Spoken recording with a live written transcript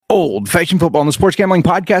Old Fashioned Football on the Sports Gambling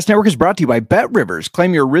Podcast Network is brought to you by Bet Rivers.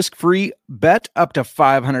 Claim your risk-free bet up to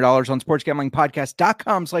 $500 on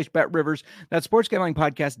sportsgamblingpodcast.com/BetRivers. That's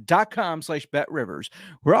sportsgamblingpodcast.com/BetRivers.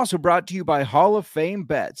 We're also brought to you by Hall of Fame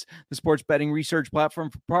Bets, the sports betting research platform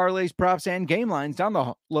for parlays, props, and game lines.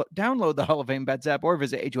 Download the Hall of Fame Bets app or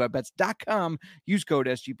visit HOFBets.com. Use code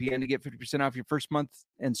SGPN to get 50% off your first month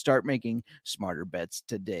and start making smarter bets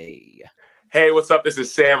today. Hey, what's up? This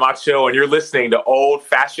is Sam Acho, and you're listening to Old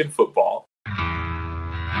Fashioned Football.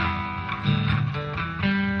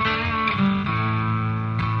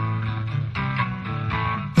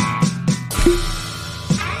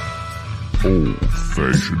 Old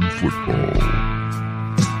Fashioned Football.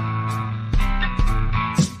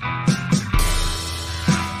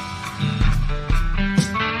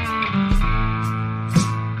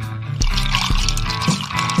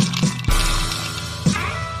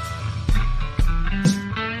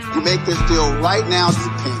 Make this deal right now, you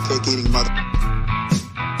pancake eating mother.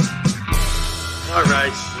 All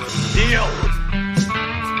right, deal.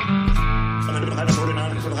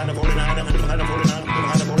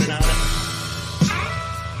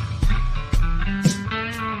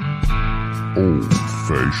 Old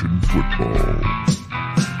Fashioned Football.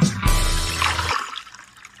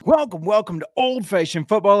 Welcome to Old Fashioned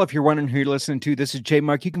Football. If you're wondering who you're listening to, this is J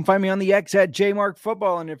Mark. You can find me on the X at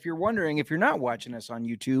JMarkFootball. And if you're wondering, if you're not watching us on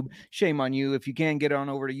YouTube, shame on you. If you can, get on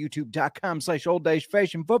over to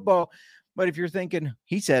youtube.com/Old-Fashioned Football. But if you're thinking,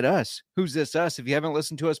 he said us, who's this us? If you haven't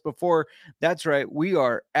listened to us before, that's right. We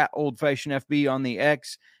are at Old Fashioned FB on the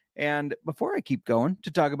X. And before I keep going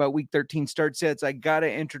to talk about Week 13 start sets, I got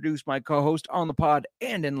to introduce my co-host on the pod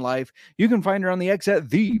and in life. You can find her on the X at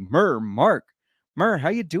the Mark. Mer, how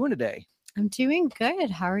you doing today? I'm doing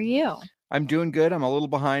good. How are you? I'm doing good. I'm a little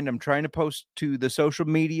behind. I'm trying to post to the social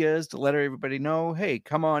medias to let everybody know, hey,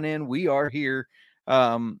 come on in. We are here.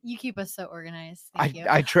 You keep us so organized. Thank you.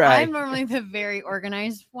 I try. I'm normally the very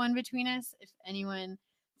organized one between us. If anyone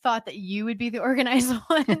thought that you would be the organized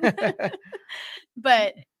one.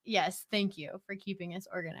 But yes, thank you for keeping us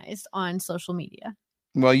organized on social media.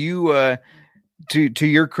 Well, you to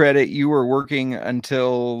your credit, you were working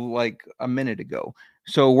until like a minute ago.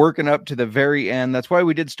 So working up to the very end. That's why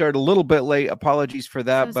we did start a little bit late. Apologies for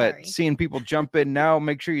that. So but sorry. Seeing people jump in now,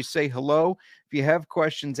 make sure you say hello. If you have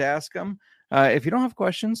questions, ask them. If you don't have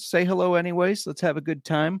questions, say hello anyways. Let's have a good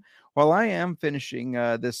time. While I am finishing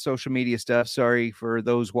this social media stuff, sorry for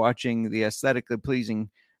those watching the aesthetically pleasing,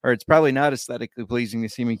 or it's probably not aesthetically pleasing to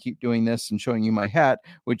see me keep doing this and showing you my hat,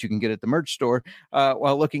 which you can get at the merch store,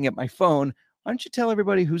 while looking at my phone. Why don't you tell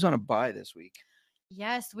everybody who's on a bye this week?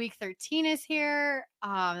 Yes, week 13 is here.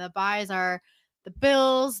 The byes are the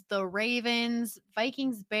Bills, the Ravens,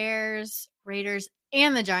 Vikings, Bears, Raiders,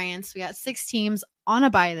 and the Giants. We got 6 teams on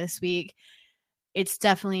a bye this week. It's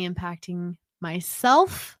definitely impacting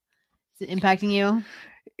myself. Is it impacting you?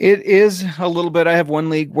 It is a little bit. I have one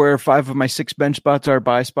league where 5 of my 6 bench spots are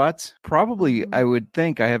bye spots. Probably, I would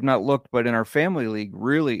think, I have not looked, but in our family league,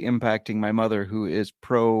 really impacting my mother, who is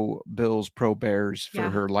pro Bills, pro Bears for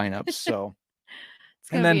her lineups. So it's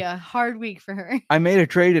going to be a hard week for her. I made a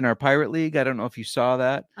trade in our pirate league. I don't know if you saw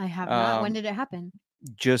that. I have not. When did it happen?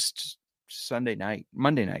 Just Monday night.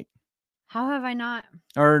 How have I not?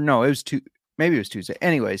 Or no, it was maybe it was Tuesday.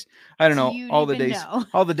 Anyways, I don't know. All the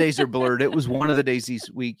days are blurred. It was one of the days this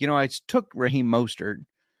week. You know, I took Raheem Mostert.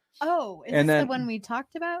 Oh, is this the one we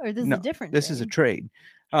talked about, or this is a different? This is a trade.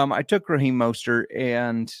 I took Raheem Mostert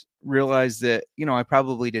and realized that, you know, I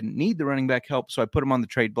probably didn't need the running back help, so I put him on the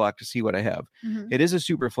trade block to see what I have. Mm-hmm. It is a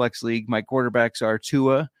super flex league. My quarterbacks are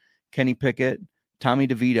Tua, Kenny Pickett, Tommy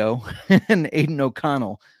DeVito, and Aiden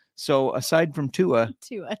O'Connell. So aside from Tua.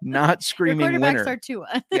 Not screaming your winner. Quarterbacks are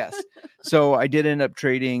Tua. Yes. So I did end up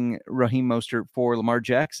trading Raheem Mostert for Lamar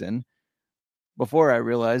Jackson before I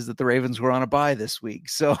realized that the Ravens were on a bye this week.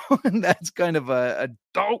 So that's kind of a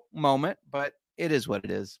dope moment, but it is what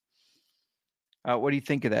it is. What do you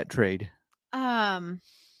think of that trade?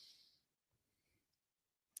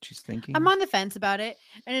 She's thinking. I'm on the fence about it,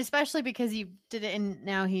 and especially because you did it, and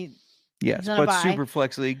now he. Yes, but super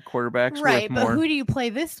flex league quarterbacks right? worth But more. Who do you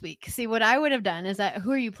play this week? See, what I would have done is that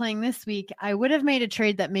who are you playing this week? I would have made a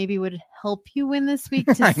trade that maybe would help you win this week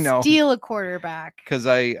to steal a quarterback. Because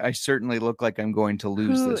I certainly look like I'm going to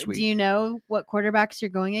lose this week. Do you know what quarterbacks you're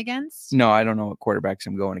going against? No, I don't know what quarterbacks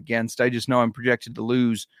I'm going against. I just know I'm projected to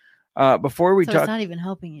lose. Before we talk, it's not even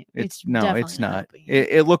helping you. It's not.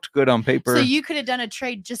 It looked good on paper. So you could have done a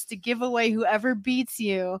trade just to give away whoever beats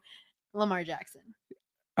you, Lamar Jackson.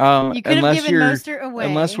 You could have given Mostert away.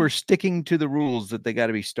 Unless we're sticking to the rules that they got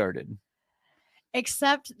to be started.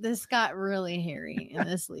 Except this got really hairy in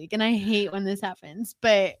this league. And I hate when this happens.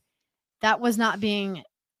 But that was not being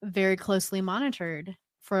very closely monitored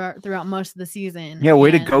throughout most of the season. Yeah,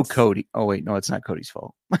 way to go, Cody. Oh, wait, no, it's not Cody's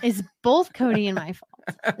fault. It's both Cody and my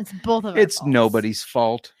fault. It's both of our It's faults. nobody's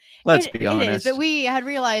fault. Let's be honest. It is, but we had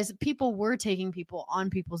realized people were taking people on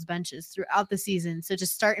people's benches throughout the season. So to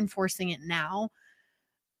start enforcing it now,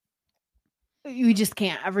 we just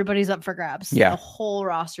can't. Everybody's up for grabs. Yeah. The whole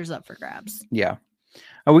roster's up for grabs. Yeah.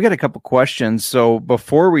 We got a couple questions. So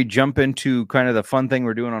before we jump into kind of the fun thing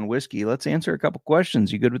we're doing on whiskey, let's answer a couple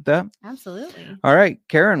questions. You good with that? Absolutely. All right,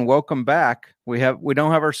 Karen, welcome back. We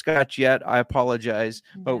don't have our scotch yet. I apologize,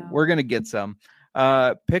 but we're going to get some.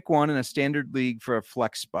 Pick one in a standard league for a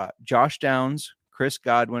flex spot. Josh Downs, Chris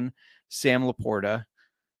Godwin, Sam Laporta.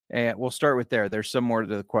 And we'll start with there. There's some more to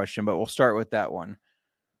the question, but we'll start with that one.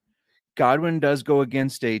 Godwin does go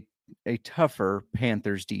against a tougher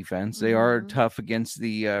Panthers defense. They are tough against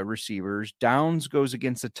the receivers. Downs goes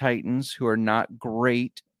against the Titans, who are not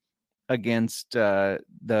great against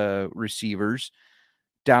the receivers.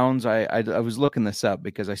 Downs, I was looking this up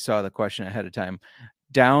because I saw the question ahead of time.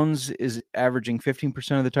 Downs is averaging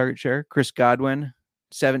 15% of the target share. Chris Godwin,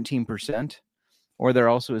 17%. Or there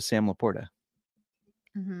also is Sam Laporta.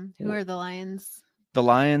 Mm-hmm. Who are the Lions? The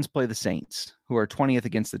Lions play the Saints, who are 20th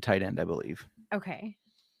against the tight end, I believe. Okay.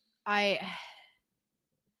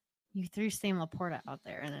 You threw Sam Laporta out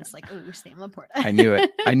there, and it's like, oh, Sam Laporta. I knew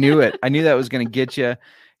it. I knew that was going to get you.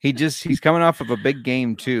 He's coming off of a big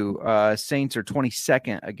game too. Saints are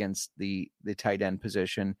 22nd against the tight end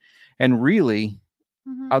position, and really,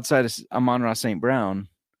 outside of Amon-Ra St. Brown,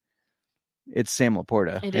 it's Sam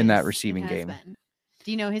Laporta in that receiving game. Been.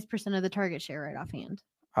 Do you know his percent of the target share right offhand?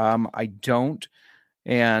 I don't.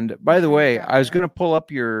 And by the way, I was going to pull up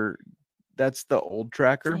that's the old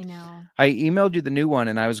tracker. I know. I emailed you the new one,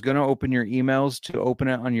 and I was going to open your emails to open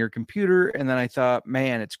it on your computer. And then I thought,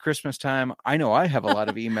 man, it's Christmas time. I know I have a lot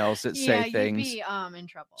of emails that say things. You'd be in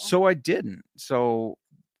trouble. So I didn't. So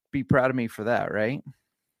be proud of me for that, right?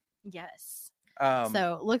 Yes.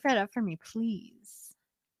 So look that up for me, please.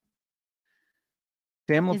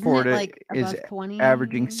 Sam Laporta is 20?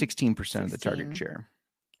 averaging 16% of the target share.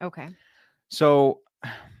 Okay. So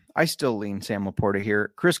I still lean Sam Laporta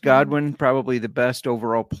here. Chris Godwin, probably the best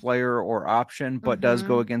overall player or option, but does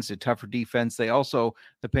go against a tougher defense. The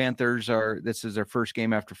Panthers this is their first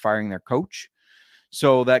game after firing their coach.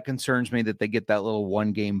 So that concerns me that they get that little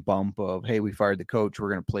one game bump of, hey, we fired the coach. We're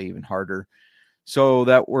going to play even harder. So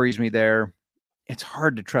that worries me there. It's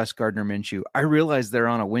hard to trust Gardner Minshew. I realize they're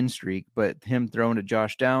on a win streak, but him throwing to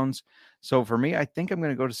Josh Downs. So for me, I think I'm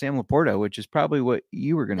going to go to Sam Laporta, which is probably what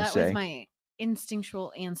you were going to say. That was my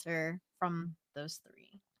instinctual answer from those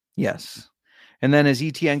three. Yes. And then is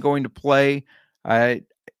ETN going to play?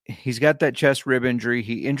 He's got that chest rib injury.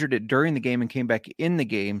 He injured it during the game and came back in the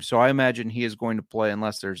game. So I imagine he is going to play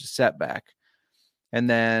unless there's a setback. And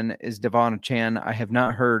then is Devon Chan. I have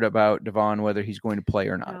not heard about Devon, whether he's going to play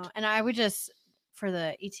or not. No, and I would just, for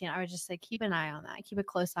the ETN, I would just say keep an eye on that. Keep a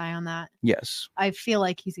close eye on that. Yes. I feel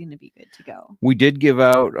like he's going to be good to go. We did give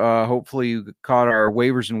out, hopefully you caught our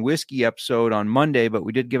waivers and whiskey episode on Monday, but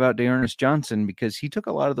we did give out D'Ernest Johnson because he took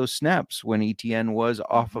a lot of those snaps when ETN was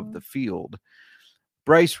off of the field.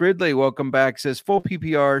 Bryce Ridley, welcome back, says full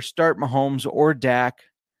PPR, start Mahomes or Dak.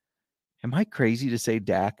 Am I crazy to say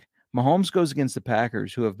Dak? Mahomes goes against the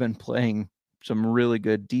Packers, who have been playing some really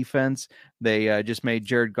good defense. They just made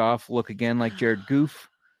Jared Goff look again like Jared Goof.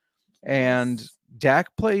 And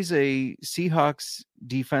Dak plays a Seahawks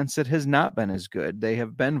defense that has not been as good. They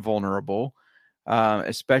have been vulnerable,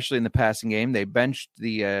 especially in the passing game. They benched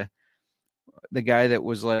the guy that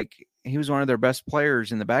was he was one of their best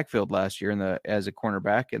players in the backfield last year as a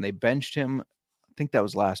cornerback, and they benched him. I think that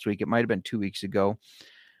was last week. It might have been 2 weeks ago.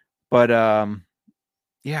 But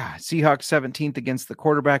yeah, Seahawks 17th against the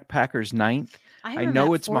quarterback, Packers 9th. I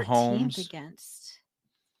know it's Mahomes. Against.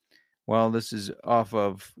 Well, this is off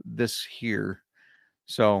of this here.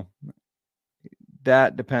 So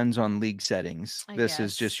that depends on league settings. This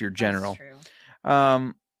is just your general.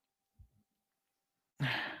 I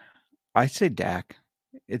say Dak.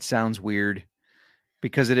 It sounds weird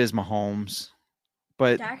because it is Mahomes.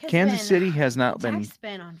 But Kansas City has not been. Dak's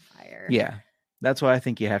been on fire. Yeah. That's why I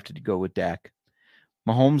think you have to go with Dak.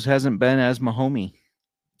 Mahomes hasn't been as Mahomey.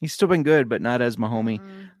 He's still been good, but not as Mahomey.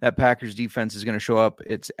 That Packers defense is going to show up.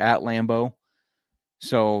 It's at Lambeau.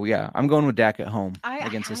 So, yeah, I'm going with Dak at home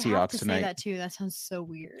against the Seahawks tonight. I say that, too. That sounds so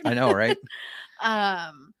weird. I know, right?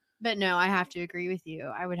 But, no, I have to agree with you.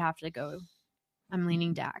 I would have to go. I'm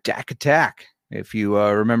leaning Dak. Dak attack. If you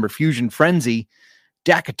remember Fusion Frenzy,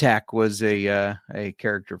 Dak Attack was a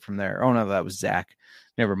character from there. Oh no, that was Zach.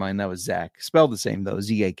 Never mind, that was Zach. Spelled the same though,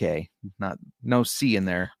 Z-A-K. No C in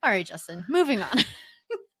there. All right, Justin. Moving on.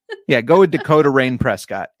 Yeah, go with Dakota Rain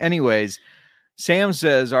Prescott. Anyways, Sam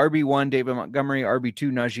says RB1 David Montgomery,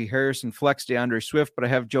 RB2 Najee Harris, and flex DeAndre Swift, but I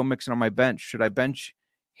have Joe Mixon on my bench. Should I bench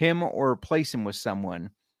him or replace him with someone?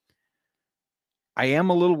 I am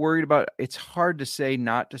a little worried about. It's hard to say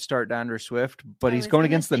not to start DeAndre Swift, but he's going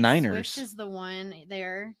against the Niners. Swift is the one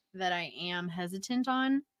there that I am hesitant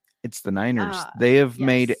on. It's the Niners. They have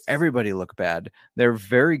made yes. everybody look bad. They're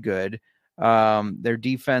very good. Their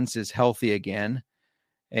defense is healthy again.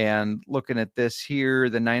 And looking at this here,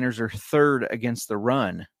 the Niners are third against the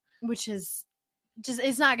run, which is just,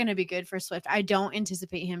 it's not going to be good for Swift. I don't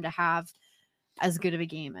anticipate him to have as good of a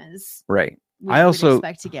game as right. we I also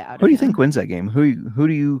expect to get out. Who do you think wins that game? Who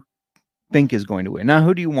do you think is going to win? Not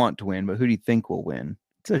who do you want to win, but who do you think will win?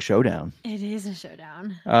 It's a showdown. It is a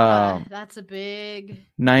showdown. That's a big.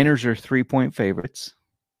 Niners are 3-point favorites,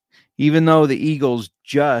 even though the Eagles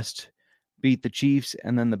just beat the Chiefs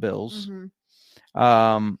and then the Bills. Mm-hmm.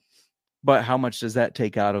 But how much does that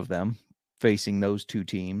take out of them facing those two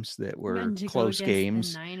teams that were close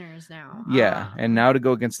games? The Niners now. Yeah, and now to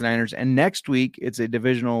go against the Niners, and next week it's a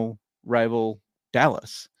divisional rival,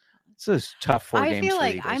 Dallas. It's a tough 4 games. I feel for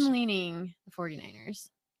like the Eagles. I'm leaning the 49ers.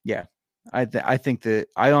 Yeah, I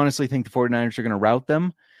honestly think the 49ers are going to rout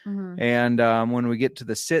them. Mm-hmm. And when we get to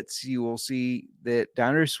the sits, you will see that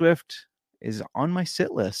DeAndre Swift is on my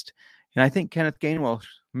sit list, and I think Kenneth Gainwell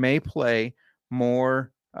may play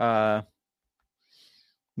more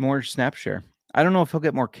snap share. I don't know if he'll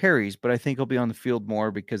get more carries, but I think he'll be on the field more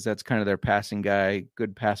because that's kind of their passing guy,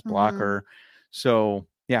 good pass blocker. So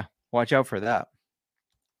yeah, watch out for that.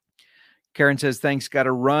 Karen says, thanks, got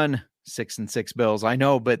to run 6-6 Bills. I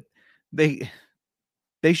know, but they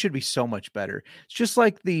should be so much better. It's just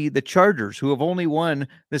like the Chargers, who have only won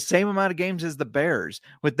the same amount of games as the Bears.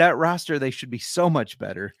 With that roster, they should be so much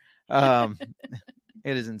better.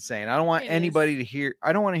 It is insane. I don't want anybody to hear.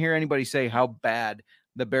 I don't want to hear anybody say how bad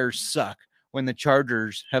the Bears suck when the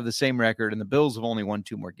Chargers have the same record and the Bills have only won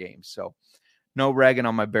 2 more games. So no ragging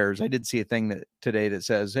on my Bears. I did see a thing today that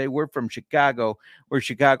says, hey, we're from Chicago. We're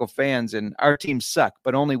Chicago fans and our teams suck,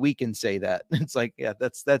 but only we can say that. It's like, yeah,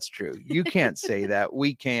 that's true. You can't say that.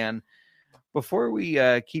 We can. Before we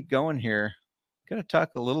keep going here, got to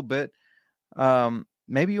talk a little bit.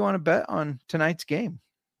 Maybe you want to bet on tonight's game,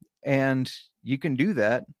 and you can do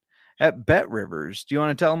that at Bet Rivers. Do you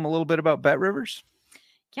want to tell them a little bit about Bet Rivers?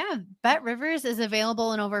 Yeah, Bet Rivers is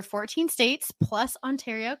available in over 14 states plus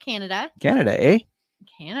Ontario, Canada. Canada, eh?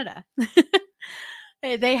 Canada.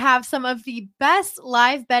 They have some of the best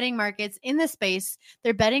live betting markets in the space.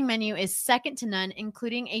 Their betting menu is second to none,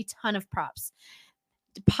 including a ton of props.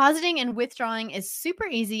 Depositing and withdrawing is super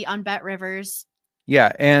easy on Bet Rivers.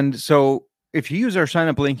 Yeah, and so if you use our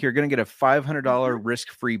sign-up link, you're going to get a $500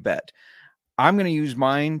 risk-free bet. I'm going to use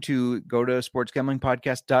mine to go to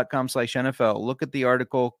sportsgamblingpodcast.com/NFL. Look at the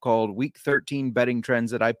article called Week 13 Betting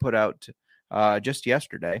Trends that I put out just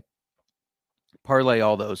yesterday. Parlay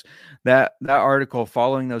all those. That article,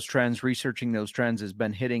 following those trends, researching those trends, has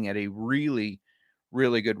been hitting at a really,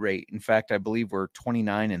 really good rate. In fact, I believe we're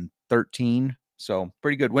 29-13. So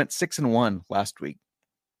pretty good. Went 6-1 last week.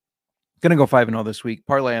 Going to go 5-0 this week.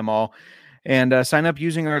 Parlay them all. And sign up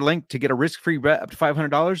using our link to get a risk-free bet up to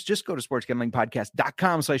 $500. Just go to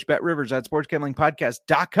sportsgamblingpodcast.com/betrivers. That's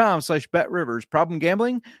sportsgamblingpodcast.com/betrivers. Problem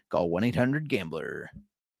gambling? Call 1-800-GAMBLER.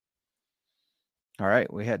 All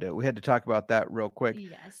right, we had to talk about that real quick.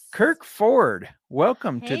 Yes. Kirk Ford,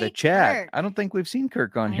 welcome to the chat. Kirk. I don't think we've seen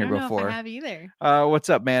Kirk on here before. I don't know if I have either. What's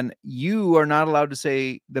up, man? You are not allowed to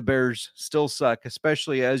say the Bears still suck,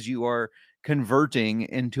 especially as you are converting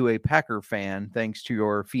into a Packer fan thanks to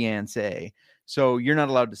your fiance. So you're not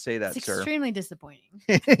allowed to say that, it's sir. Extremely disappointing.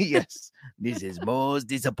 Yes, this is most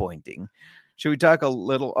disappointing. Should we talk a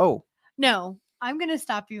little? Oh, no, I'm going to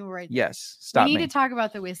stop you right there. Yes, stop We need me. to talk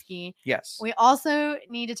about the whiskey. Yes. We also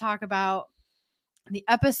need to talk about the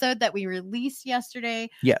episode that we released yesterday.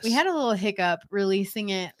 Yes. We had a little hiccup releasing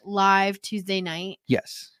it live Tuesday night.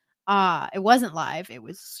 Yes. It wasn't live. It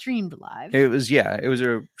was streamed live. It was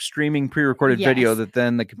a streaming pre-recorded video that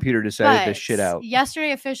then the computer decided to shit out.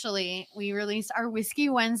 Yesterday, officially, we released our Whiskey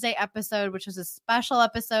Wednesday episode, which was a special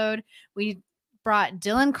episode. We brought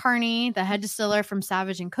Dylan Carney, the head distiller from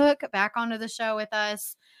Savage and Cook, back onto the show with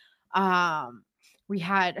us. We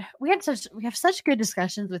have such good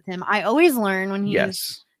discussions with him. I always learn when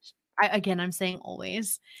he's I'm saying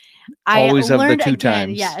always. Always of the learned 2 again,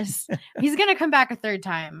 times. Yes. He's going to come back a 3rd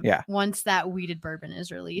time. Yeah. Once that weeded bourbon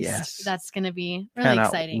is released. Yes. That's going to be really Cannot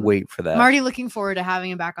exciting. wait for that. I'm already looking forward to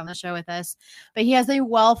having him back on the show with us. But he has a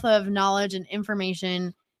wealth of knowledge and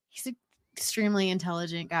information. He's an extremely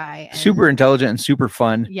intelligent guy. And super intelligent and super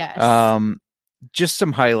fun. Yes. Just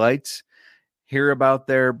some highlights. Hear about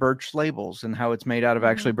their birch labels and how it's made out of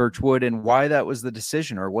actually birch wood and why that was the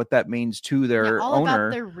decision or what that means to their all owner,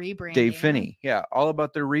 about their rebranding. Dave Finney. Yeah, all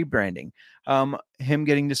about their rebranding. Him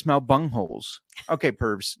getting to smell bungholes. Okay,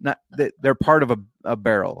 pervs. Not they're part of a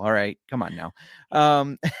barrel. All right, come on now.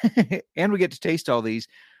 And we get to taste all these.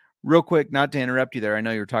 Real quick, not to interrupt you there. I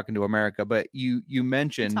know you're talking to America, but you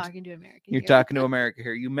mentioned talking to America. You're talking to America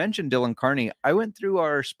here. You mentioned Dylan Carney. I went through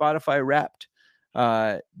our Spotify Wrapped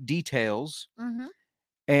details,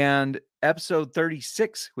 and episode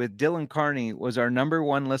 36 with Dylan Carney was our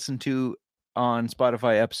 #1 listened to on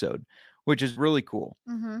Spotify episode, which is really cool.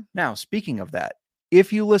 Now, speaking of that,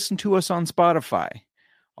 if you listen to us on Spotify,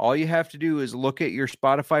 all you have to do is look at your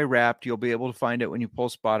Spotify Wrapped. You'll be able to find it when you pull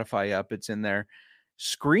Spotify up. It's in there.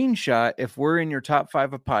 Screenshot if we're in your top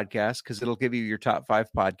 5 of podcasts, because it'll give you your top 5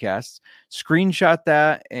 podcasts. Screenshot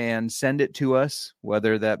that and send it to us,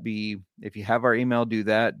 whether that be, if you have our email, do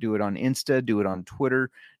that. Do it on Insta, do it on Twitter,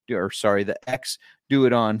 the X, do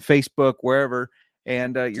it on Facebook, wherever.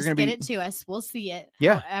 And you're going to get it to us. We'll see it.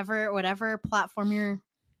 Yeah. Whatever platform you're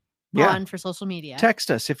on for social media. Text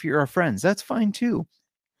us if you're our friends. That's fine too.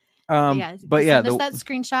 Send us that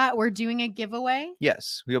screenshot. We're doing a giveaway.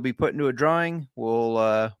 Yes, we'll be put into a drawing.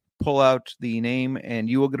 We'll pull out the name, and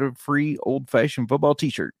you will get a free Old Fashioned Football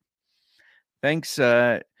T-shirt. Thanks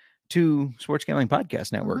to Sports Gambling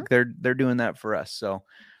Podcast Network. They're doing that for us. So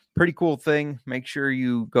pretty cool thing. Make sure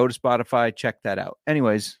you go to Spotify, check that out.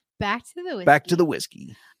 Anyways, back to the whiskey. Back to the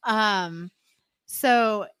whiskey.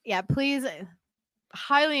 So yeah, please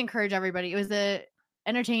highly encourage everybody. It was a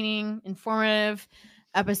entertaining, informative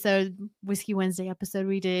episode, Whiskey Wednesday episode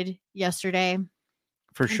we did yesterday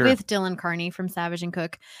for sure with Dylan Carney from Savage and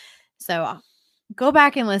Cook. So go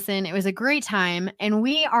back and listen. It was a great time, and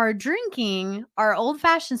we are drinking our old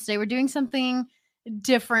fashions today. We're doing something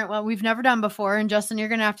different, what we've never done before. And Justin, you're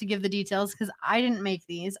gonna have to give the details because I didn't make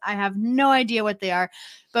these. I have no idea what they are,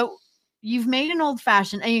 but you've made an old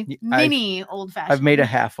fashioned, mini old fashioned. I've made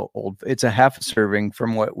it's a half serving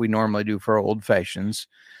from what we normally do for old fashions.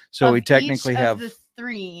 So we technically have the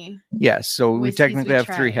 3. Yes. So we technically have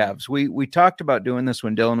 3 tried. halves. We talked about doing this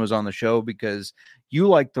when Dylan was on the show because you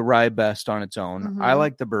like the rye best on its own. I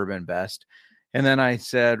like the bourbon best. And then I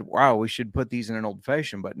said, wow, we should put these in an old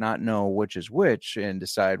fashioned, but not know which is which and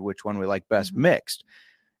decide which one we like best mixed.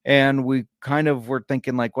 And we kind of were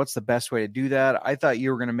thinking, like, what's the best way to do that? I thought you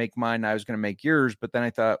were going to make mine. I was going to make yours. But then I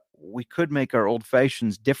thought we could make our old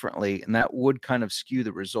fashions differently, and that would kind of skew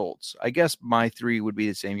the results. I guess my 3 would be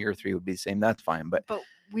the same. Your 3 would be the same. That's fine. But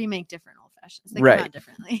we make different old fashions. They come out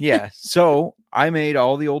differently. Yeah. So I made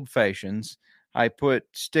all the old fashions. I put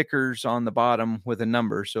stickers on the bottom with a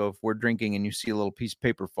number. So if we're drinking and you see a little piece of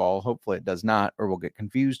paper fall, hopefully it does not, or we'll get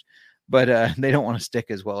confused. But they don't want to stick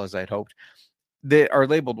as well as I'd hoped. They are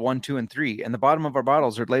labeled 1, 2, and 3, and the bottom of our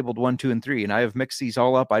bottles are labeled 1, 2, and 3. And I have mixed these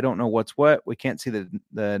all up. I don't know what's what. We can't see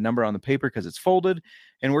the number on the paper because it's folded.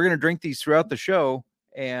 And we're going to drink these throughout the show,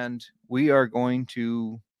 and we are going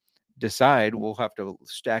to decide. We'll have to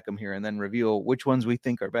stack them here and then reveal which ones we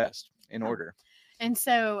think are best in order. And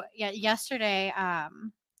so, yesterday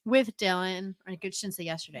with Dylan, I shouldn't say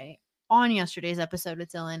yesterday, on yesterday's episode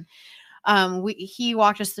with Dylan, he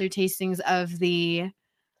walked us through tastings of the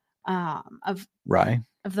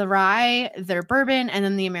rye, their bourbon, and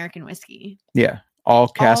then the American whiskey. Yeah, all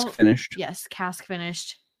cask finished. Yes, cask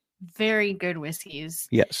finished. Very good whiskeys.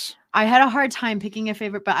 Yes, I had a hard time picking a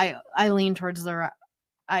favorite, but I leaned towards the rye.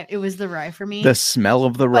 It was the rye for me. The smell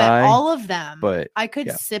of the rye, all of them. But I could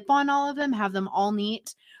sip on all of them, have them all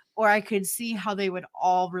neat, or I could see how they would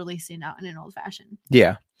all really stand out in an old fashioned.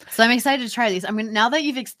 Yeah. So I'm excited to try these. Now that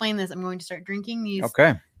you've explained this, I'm going to start drinking these.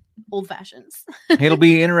 Okay. Old fashions. It'll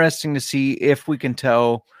be interesting to see if we can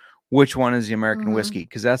tell which one is the American whiskey,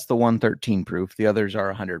 because that's the 113 proof. The others are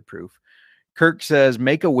 100 proof. Kirk says,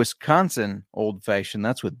 make a Wisconsin old fashioned.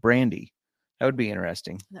 That's with brandy. That would be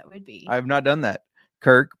interesting. That would be. I've not done that,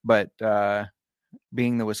 Kirk, but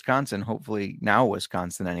being the Wisconsin, hopefully now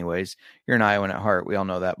Wisconsin anyways, you're an Iowan at heart. We all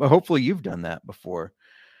know that, but hopefully you've done that before.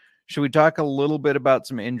 Should we talk a little bit about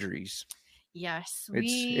some injuries? Yes.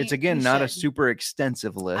 It's again not a super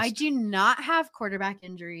extensive list. I do not have quarterback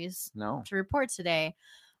injuries to report today,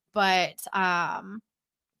 but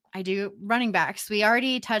I do running backs. We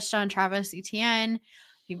already touched on Travis Etienne.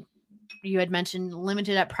 You had mentioned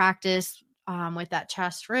limited at practice. with that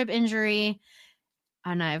chest rib injury.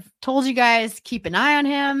 And I've told you guys, keep an eye on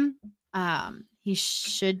him. He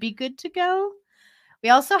should be good to go. We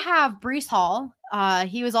also have Breece Hall.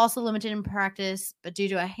 He was also limited in practice, but due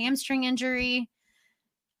to a hamstring injury,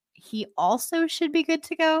 he also should be good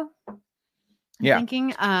to go. Yeah.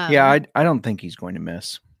 Thinking, I don't think he's going to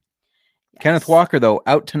miss. yes. Kenneth Walker, though,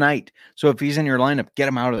 out tonight. So if he's in your lineup, get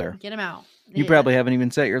him out of there. Get him out. You probably haven't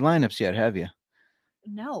even set your lineups yet, have you?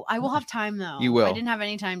 No, I will have time though. You will. I didn't have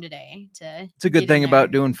any time today to. It's a good thing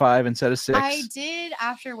about doing 5 instead of 6. I did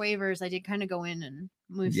after waivers. I did kind of go in and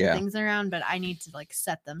move some things around, but I need to like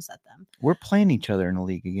set them. We're playing each other in a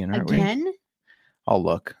league again, aren't we? Again? I'll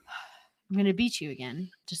look. I'm gonna beat you again.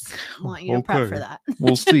 Just want you to prep for that.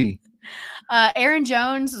 We'll see. Aaron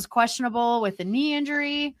Jones is questionable with a knee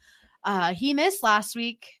injury. He missed last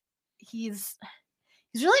week. He's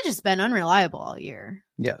really just been unreliable all year.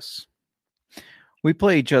 Yes. We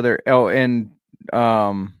play each other. Oh, and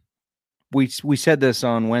we said this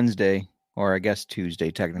on Wednesday, or I guess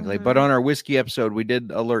Tuesday technically, but on our whiskey episode, we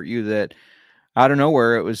did alert you that out of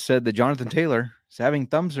nowhere it was said that Jonathan Taylor is having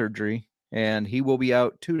thumb surgery and he will be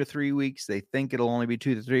out 2 to 3 weeks. They think it'll only be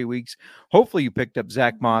 2 to 3 weeks. Hopefully you picked up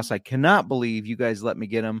Zach Moss. I cannot believe you guys let me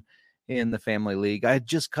get him in the family league. I had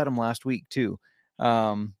just cut him last week too.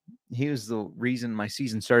 He was the reason my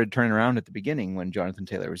season started turning around at the beginning when Jonathan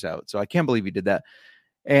Taylor was out. So I can't believe he did that.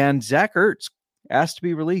 And Zach Ertz asked to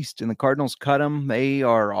be released, and the Cardinals cut him. They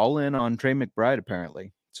are all in on Trey McBride,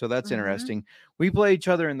 apparently. So that's interesting. We play each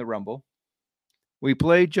other in the Rumble. We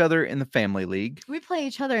play each other in the Family League. We play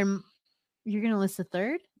each other. You're going to list a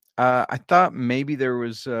third? I thought maybe there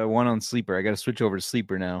was one on Sleeper. I got to switch over to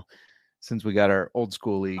Sleeper now since we got our old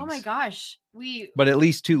school leagues. Oh, my gosh. But at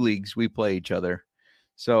least 2 leagues we play each other.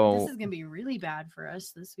 So this is going to be really bad for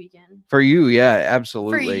us this weekend. For you, yeah,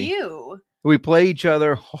 absolutely. For you. We play each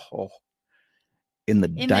other in the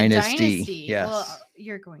Dynasty. Yes. Well,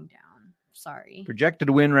 you're going down. Sorry.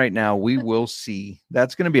 Projected win right now. We will see.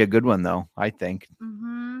 That's going to be a good one, though, I think.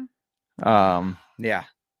 Yeah.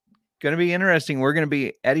 Going to be interesting. We're going to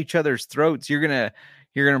be at each other's throats. You're going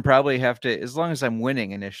to probably have to, as long as I'm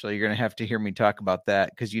winning initially, you're going to have to hear me talk about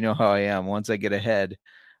that because you know how I am. Once I get ahead,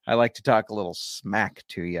 I like to talk a little smack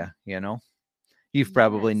to you, you know? You've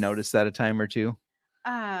probably noticed that a time or two.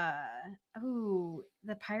 The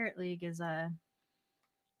Pirate League is a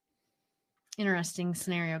interesting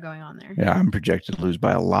scenario going on there. Yeah, I'm projected to lose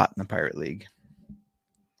by a lot in the Pirate League.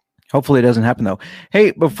 Hopefully it doesn't happen, though. Hey,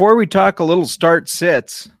 before we talk a little start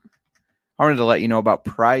sits, I wanted to let you know about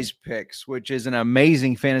Prize Picks, which is an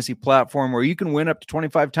amazing fantasy platform where you can win up to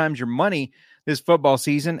 25 times your money this football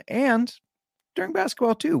season and during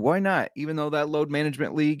basketball too. Why not? Even though that load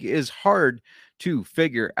management league is hard to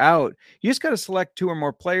figure out, you just got to select 2 or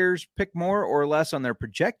more players, pick more or less on their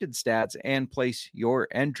projected stats, and place your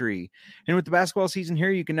entry. And with the basketball season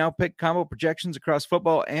here, you can now pick combo projections across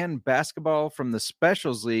football and basketball from the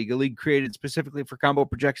Specials League, a league created specifically for combo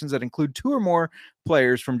projections that include 2 or more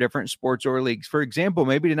players from different sports or leagues. For example,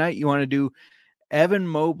 maybe tonight you want to do Evan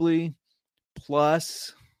Mobley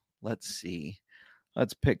plus, let's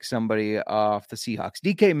pick somebody off the Seahawks.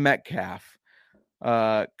 DK Metcalf,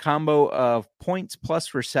 combo of points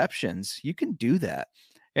plus receptions. You can do that.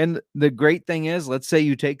 And the great thing is, let's say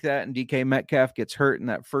you take that and DK Metcalf gets hurt in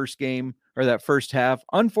that first game or that first half.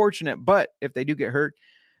 Unfortunate, but if they do get hurt,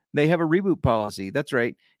 they have a reboot policy. That's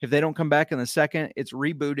right. If they don't come back in the second, it's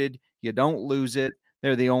rebooted. You don't lose it.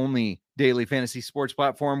 They're the only daily fantasy sports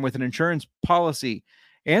platform with an insurance policy,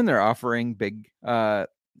 and they're offering big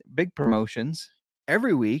promotions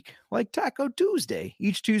every week, like Taco Tuesday.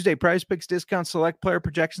 Each Tuesday, Prize Picks discounts select player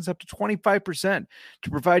projections up to 25% to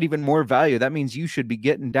provide even more value. That means you should be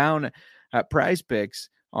getting down at Prize Picks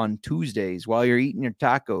on Tuesdays while you're eating your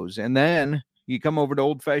tacos. And then you come over to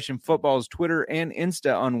Old Fashioned Football's Twitter and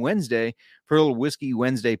Insta on Wednesday for a little Whiskey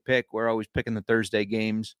Wednesday pick. We're always picking the Thursday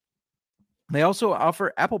games. They also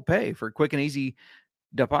offer Apple Pay for quick and easy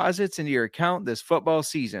deposits into your account this football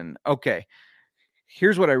season. Okay,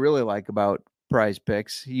 here's what I really like about Prize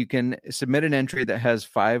Picks. You can submit an entry that has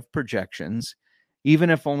 5 projections. Even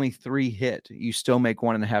if only 3 hit, you still make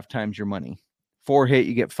 1.5 times your money. 4 hit,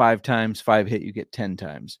 you get 5 times. 5 hit, you get 10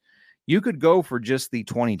 times. You could go for just the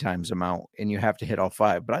 20 times amount and you have to hit all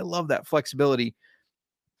 5. But I love that flexibility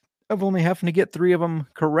of only having to get 3 of them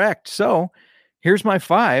correct. So here's my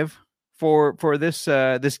 5 for this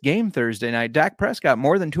game Thursday night. Dak Prescott,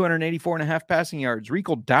 more than 284.5 passing yards.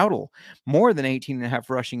 Rico Dowdle, more than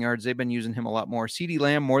 18.5 rushing yards. They've been using him a lot more. CeeDee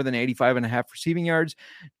Lamb, more than 85.5 receiving yards.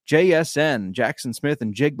 JSN, Jackson Smith,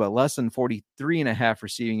 and Jigba, less than 43.5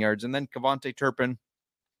 receiving yards. And then Kevontae Turpin,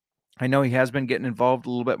 I know he has been getting involved a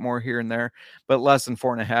little bit more here and there, but less than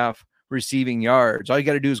 4.5 receiving yards. All you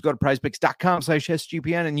got to do is go to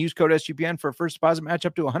prizepicks.com/SGPN and use code SGPN for a first deposit match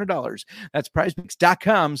up to $100. That's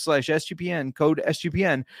prizepicks.com/SGPN, code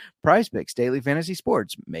SGPN. PrizePicks, daily fantasy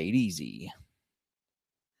sports made easy.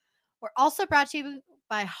 We're also brought to you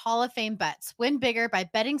by Hall of Fame Bets. Win bigger by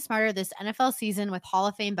betting smarter this NFL season with Hall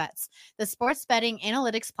of Fame Bets, the sports betting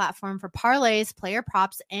analytics platform for parlays, player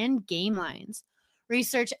props, and game lines.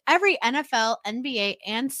 Research every NFL, NBA,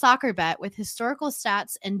 and soccer bet with historical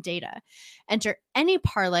stats and data. Enter any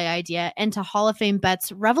parlay idea into Hall of Fame Bet's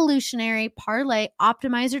revolutionary parlay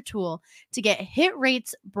optimizer tool to get hit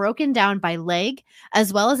rates broken down by leg,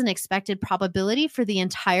 as well as an expected probability for the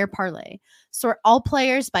entire parlay. Sort all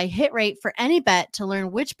players by hit rate for any bet to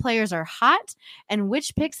learn which players are hot and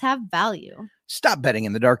which picks have value. Stop betting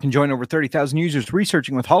in the dark and join over 30,000 users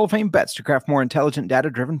researching with Hall of Fame Bets to craft more intelligent,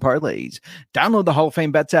 data-driven parlays. Download the Hall of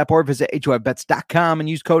Fame Bets app or visit HOFBets.com and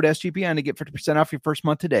use code SGPN to get 50% off your first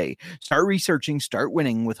month today. Start researching, start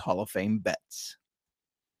winning with Hall of Fame Bets.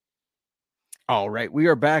 All right, we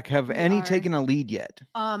are back. Have any taken a lead yet?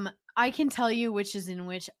 I can tell you which is in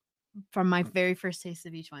which from my very first taste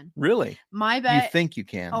of each one. Really? My bet. You think you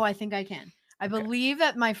can? Oh, I think I can. I believe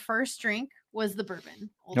that my first drink was the bourbon,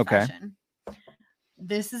 old Okay. fashioned.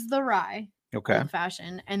 This is the rye, Okay. old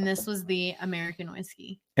fashioned, and this was the American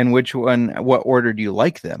whiskey. And which one, what order do you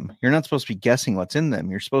like them? You're not supposed to be guessing what's in them.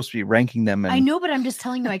 You're supposed to be ranking them. And, I know, but I'm just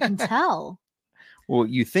telling you, I can tell. Well,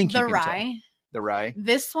 you think The you can rye. tell. The rye.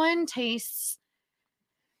 This one tastes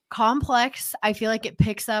complex. I feel like it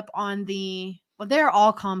picks up on well, they're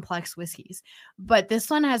all complex whiskeys, but this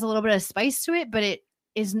one has a little bit of spice to it, but it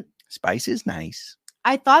isn't. Spice is nice.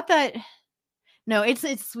 I thought that, no, it's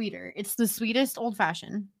sweeter. It's the sweetest old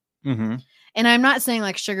fashioned. Mm-hmm. And I'm not saying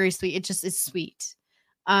like sugary sweet. It just is sweet.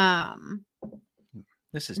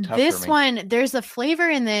 This is tough This for me. one, there's a flavor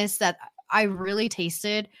in this that I really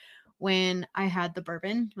tasted when I had the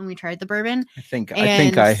bourbon, when we tried the bourbon. I think I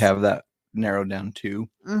and- have that narrowed down too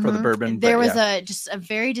for the Mhm. bourbon. There but was yeah. just a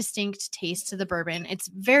very distinct taste to the bourbon. It's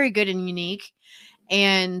very good and unique,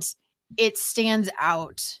 and it stands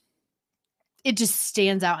out. It just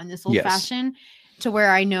stands out in this old Yes. fashioned to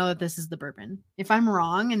where I know that this is the bourbon. If I'm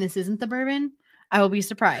wrong and this isn't the bourbon, I will be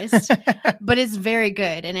surprised. But it's very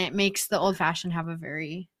good, and it makes the old fashioned have a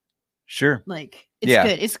very Sure. it's Yeah.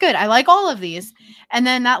 good. It's good. I like all of these, and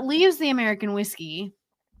then that leaves the American whiskey,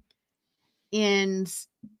 and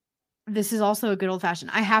this is also a good old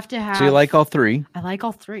fashioned. I have to have. So you like all three? I like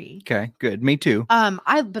all three. Okay, good. Me too.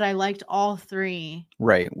 But I liked all three.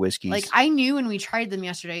 Right, whiskeys. Like I knew when we tried them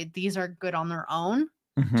yesterday, these are good on their own,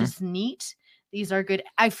 Mhm. just neat. These are good.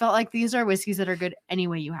 I felt like these are whiskeys that are good any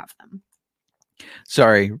way you have them.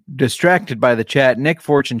 Sorry, distracted by the chat. Nick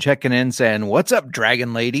Fortune checking in saying, "What's up,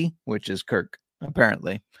 Dragon Lady?" Which is Kirk,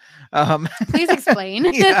 apparently. Please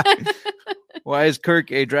explain. Yeah. Why is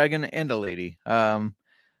Kirk a dragon and a lady? So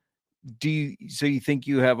you think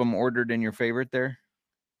you have them ordered in your favorite there?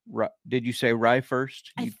 Did you say rye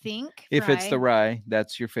first? I think If it's the rye, rye,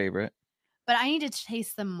 that's your favorite. but I need to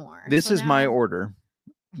taste them more. This So is my now order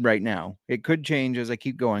right now. It could change as I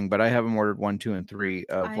keep going, but I have them ordered 1, 2, and 3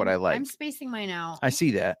 of what I like. I'm spacing mine out. I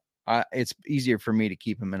see that. It's easier for me to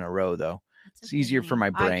keep them in a row, though. It's it's easier for my I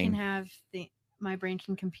brain. can have my brain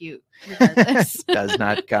can compute regardless. Does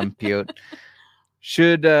not compute.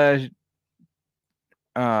 Should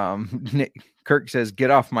Nick Kirk says, "Get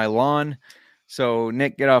off my lawn." So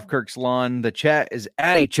Nick, get off Kirk's lawn. The chat is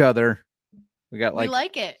at each other. We got We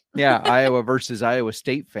like it. yeah, Iowa versus Iowa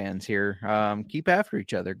State fans here. Keep after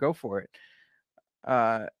each other. Go for it.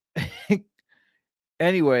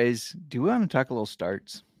 Anyways, do we want to talk a little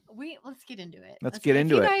starts? Let's get into it. Let's get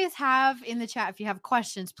into it. If you guys have in the chat, if you have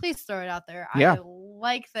questions, please throw it out there. Yeah. I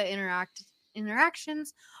like the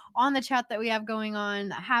interactions on the chat that we have going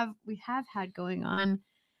on, we have had going on.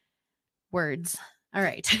 Words. All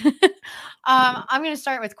right. I'm going to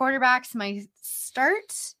start with quarterbacks. My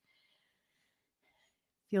start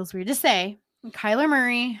feels weird to say. Kyler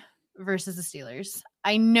Murray versus the Steelers.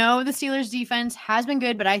 I know the Steelers defense has been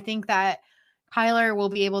good, but I think that Kyler will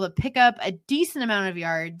be able to pick up a decent amount of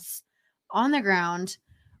yards on the ground,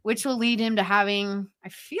 which will lead him to having, I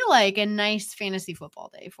feel like, a nice fantasy football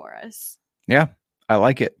day for us. Yeah, I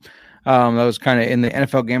like it. That was kind of in the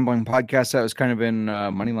NFL gambling podcast. That was kind of in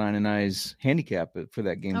Moneyline and I's handicap for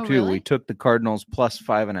that game Oh, too. really? We took the Cardinals plus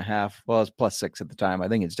 5.5. Well, it was plus 6 at the time. I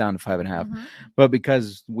think it's down to 5.5. Mhm. But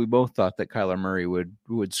because we both thought that Kyler Murray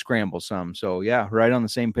would scramble some. So yeah, right on the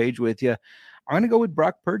same page with you. I'm going to go with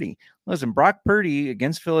Brock Purdy. Listen, Brock Purdy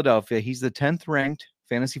against Philadelphia. He's the 10th ranked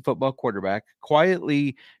fantasy football quarterback,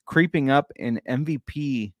 quietly creeping up in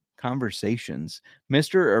MVP conversations.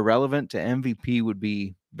 Mr. Irrelevant to MVP would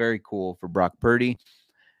be very cool for Brock Purdy.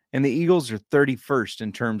 And the Eagles are 31st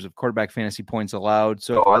in terms of quarterback fantasy points allowed.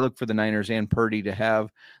 So I look for the Niners and Purdy to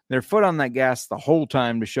have their foot on that gas the whole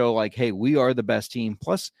time to show like, hey, we are the best team.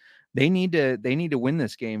 Plus, they need to win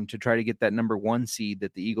this game to try to get that number 1 seed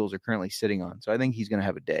that the Eagles are currently sitting on. So I think he's going to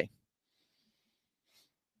have a day.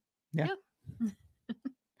 Yeah.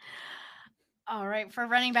 All right. For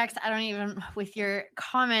running backs, I don't even, with your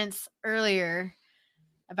comments earlier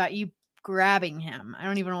about you grabbing him, I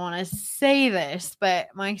don't even want to say this, but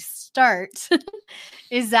my start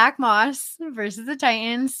is Zach Moss versus the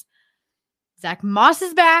Titans. Zach Moss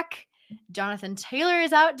is back. Jonathan Taylor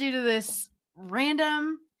is out due to this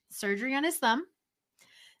random surgery on his thumb.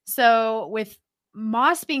 So with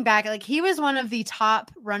Moss being back, like he was one of the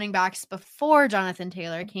top running backs before Jonathan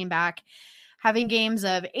Taylor came back, having games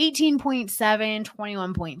of 18.7,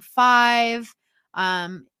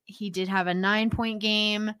 21.5. He did have a 9-point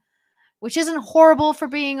game, which isn't horrible for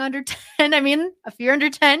being under 10. I mean, if you're under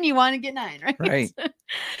 10, you want to get 9, right? Right.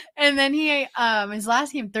 And then he, his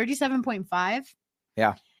last game, 37.5.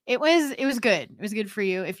 Yeah. It was good. It was good for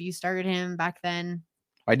you if you started him back then.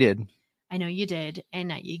 I did. I know you did. And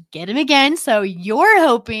now you get him again. So you're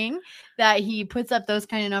hoping that he puts up those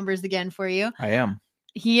kind of numbers again for you. I am.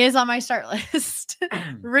 He is on my start list.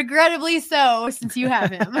 Regrettably so, since you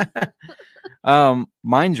have him.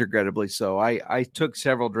 Mine's regrettably so. I took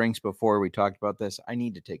several drinks before we talked about this. I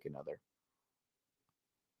need to take another.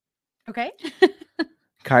 Okay.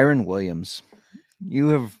 Kyron Williams. You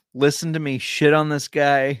have listened to me shit on this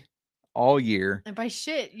guy all year. And by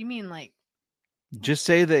shit, you mean like just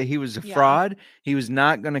say that he was a fraud. He was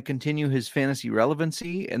not going to continue his fantasy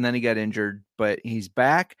relevancy, and then he got injured, but he's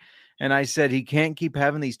back. And I said he can't keep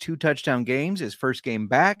having these 2 touchdown games. His first game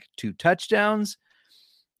back, 2 touchdowns.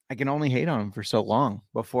 I can only hate on him for so long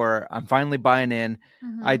before I'm finally buying in.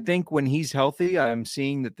 Mm-hmm. I think when he's healthy, I'm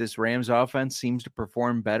seeing that this Rams offense seems to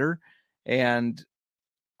perform better. And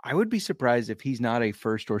I would be surprised if he's not a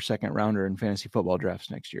first or second rounder in fantasy football drafts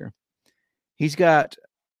next year. He's got,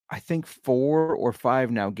 I think, 4 or 5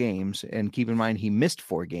 now games. And keep in mind, he missed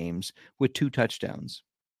 4 games with 2 touchdowns.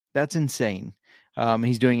 That's insane.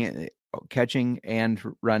 He's doing it catching and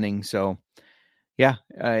running. So yeah,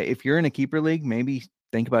 if you're in a keeper league, maybe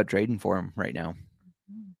think about trading for him right now.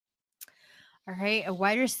 All right. A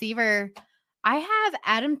wide receiver. I have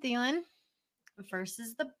Adam Thielen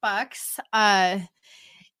versus the Bucks. When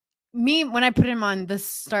I put him on the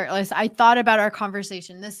start list, I thought about our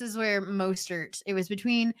conversation. This is where Mostert, it was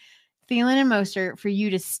between Thielen and Mostert for you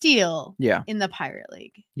to steal in the Pirate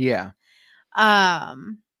League. Yeah.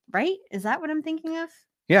 Right? Is that what I'm thinking of?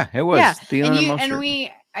 Yeah, it was. Yeah. Thielen and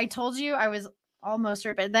Mostert. I told you I was all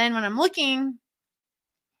Mostert, but then when I'm looking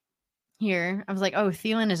here, I was like, oh,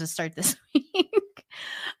 Thielen is a start this week.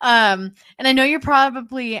 And I know you're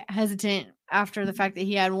probably hesitant after the fact that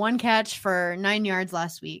he had 1 catch for 9 yards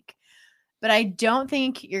last week, but I don't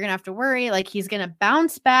think you're going to have to worry. Like, he's going to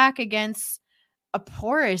bounce back against a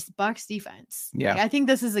porous Bucs defense. Yeah. Like, I think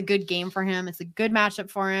this is a good game for him. It's a good matchup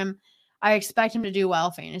for him. I expect him to do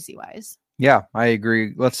well fantasy wise. Yeah, I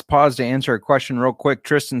agree. Let's pause to answer a question real quick.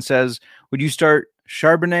 Tristan says, would you start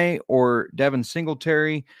Charbonnet or Devin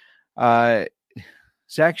Singletary? Zach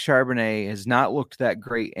Charbonnet has not looked that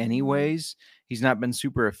great anyways. He's not been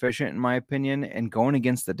super efficient in my opinion. And going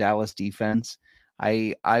against the Dallas defense,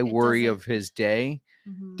 I worry of his day.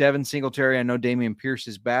 Mm-hmm. Devin Singletary, I know Dameon Pierce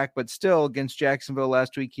is back, but still against Jacksonville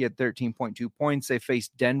last week, he had 13.2 points. They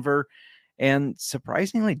faced Denver. And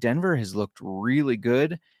surprisingly, Denver has looked really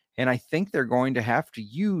good. And I think they're going to have to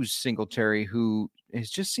use Singletary, who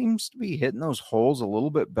just seems to be hitting those holes a little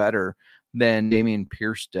bit better than Dameon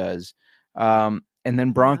Pierce does. And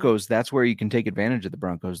then Broncos, that's where you can take advantage of the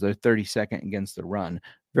Broncos. They're 32nd against the run.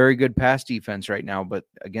 Very good pass defense right now, but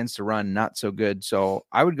against the run, not so good. So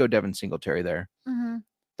I would go Devin Singletary there. Mm-hmm.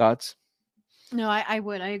 Thoughts? No, I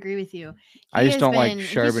would. I agree with you. I just don't like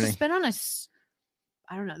Charbonnet. He's been on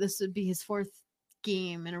I don't know. This would be his 4th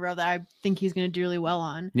game in a row that I think he's going to do really well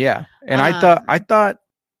on. Yeah. And I thought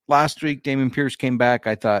last week Dameon Pierce came back.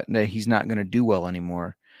 I thought that he's not going to do well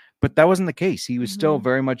anymore, but that wasn't the case. He was still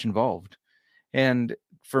very much involved. And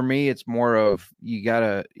for me, it's more of you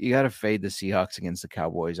gotta fade the Seahawks against the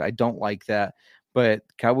Cowboys. I don't like that, but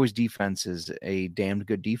Cowboys defense is a damned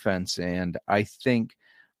good defense. And I think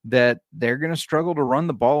that they're going to struggle to run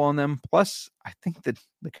the ball on them. Plus, I think that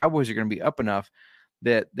the Cowboys are going to be up enough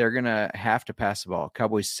that they're going to have to pass the ball.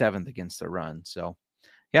 Cowboys 7th against the run. So,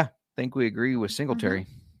 yeah, I think we agree with Singletary.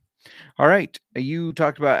 All right. You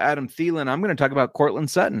talked about Adam Thielen. I'm going to talk about Courtland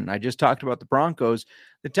Sutton. I just talked about the Broncos.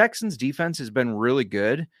 The Texans defense has been really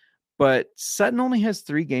good, But Sutton only has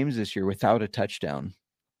 3 games this year without a touchdown.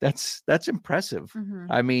 That's impressive. Mhm.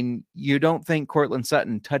 I mean, you don't think Cortland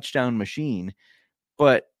Sutton touchdown machine,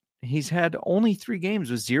 but he's had only 3 games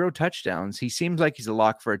with 0 touchdowns. He seems like he's a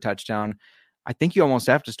lock for a touchdown. I think you almost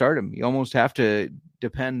have to start him. You almost have to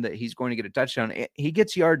depend that he's going to get a touchdown. He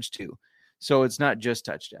gets yards too. So it's not just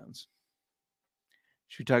touchdowns.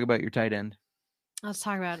 Should we talk about your tight end? Let's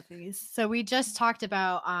talk about these. So we just talked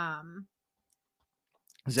about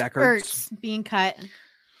Zach Ertz. Ertz being cut.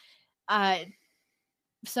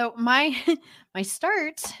 So my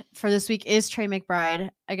start for this week is Trey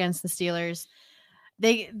McBride against the Steelers.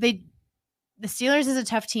 The Steelers is a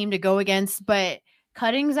tough team to go against, but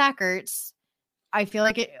cutting Zach Ertz, I feel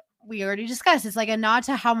like we already discussed. It's like a nod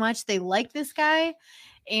to how much they like this guy,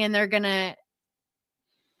 and they're gonna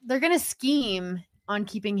scheme on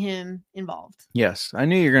keeping him involved. Yes, I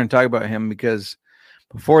knew you were going to talk about him because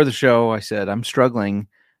before the show I said I'm struggling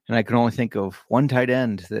and I can only think of one tight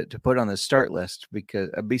end to put on the start list because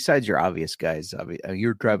besides your obvious guys,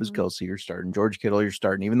 you're Travis Kelce, you're starting, George Kittle, you're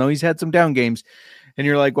starting, even though he's had some down games, and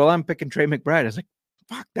you're like, well, I'm picking Trey McBride. I was like,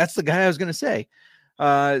 fuck, that's the guy I was going to say.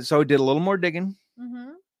 So I did a little more digging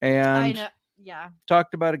and I know, yeah,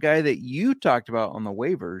 talked about a guy that you talked about on the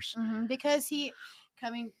waivers because he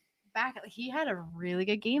coming back. He had a really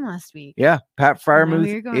good game last week. Yeah, Pat where you're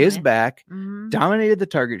Freiermuth going is with. back. Mhm. Dominated the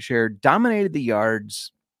target share, dominated the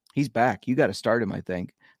yards. He's back. You got to start him, I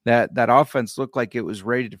think. That offense looked like it was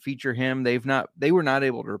ready to feature him. They were not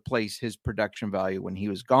able to replace his production value when he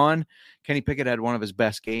was gone. Kenny Pickett had one of his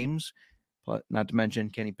best games, but not to mention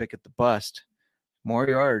Kenny Pickett the bust. More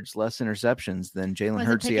yards, less interceptions than Jalen Was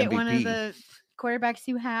Hurts, the Pickett MVP. one of the quarterbacks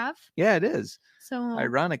you have? Yeah, it is. So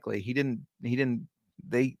Ironically, he didn't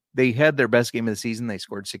they had their best game of the season. They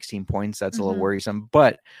scored 16 points. That's a little worrisome,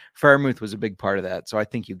 but Freiermuth was a big part of that. So I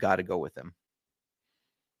think you got to go with him.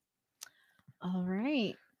 all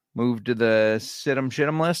right. Move to the sit 'em shit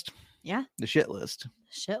 'em list. Yeah. The shit list.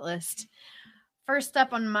 Shit list. First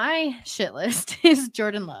up on my shit list is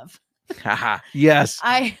Jordan Love. Haha. Yes.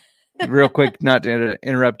 Real quick, not to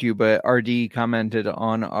interrupt you, but RD commented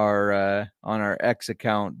on our X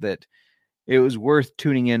account that it was worth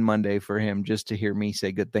tuning in Monday for him just to hear me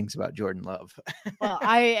say good things about Jordan Love. Well,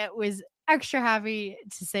 I was extra happy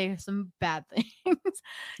to say some bad things.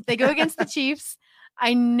 They go against the Chiefs.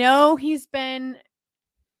 I know he's been,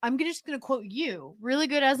 I'm just going to quote you, really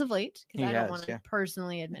good as of late, because I don't want to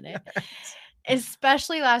personally admit it,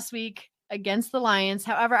 especially last week against the Lions.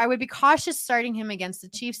 However, I would be cautious starting him against the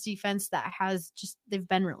Chiefs defense that they've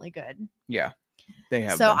been really good. Yeah, they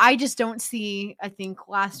have. So I just don't see, I think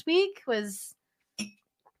last week was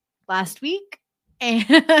last week. And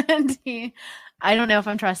I don't know if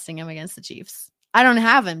I'm trusting him against the Chiefs. I don't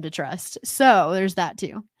have him to trust. So there's that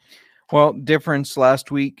too. Well, difference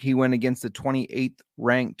last week, he went against the 28th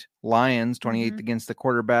ranked Lions, 28th against the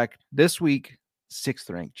quarterback. This week, 6th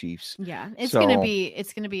ranked Chiefs. Yeah, it's gonna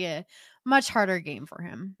be a much harder game for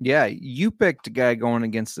him. Yeah, you picked a guy going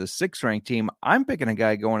against the 6th ranked team. I'm picking a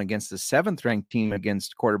guy going against the 7th ranked team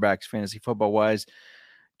against quarterbacks fantasy football wise.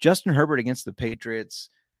 Justin Herbert against the Patriots.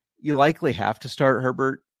 You likely have to start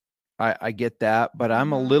Herbert. I get that, but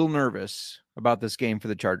I'm a little nervous about this game for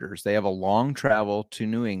the Chargers. They have a long travel to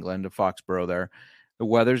New England, to Foxborough there. The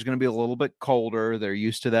weather's going to be a little bit colder. They're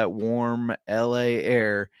used to that warm LA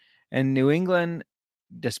air. And New England,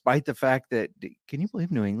 despite the fact that, can you believe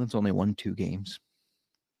New England's only won 2 games?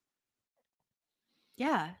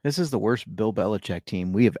 Yeah. This is the worst Bill Belichick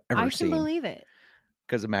team we have ever seen. I can believe it.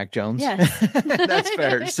 Because of Mac Jones? Yes. That's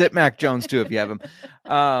fair. Sit Mac Jones, too, if you have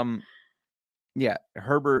him. Yeah,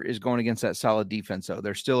 Herbert is going against that solid defense, though.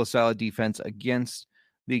 They're still a solid defense against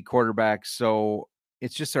the quarterback, so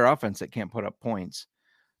it's just their offense that can't put up points.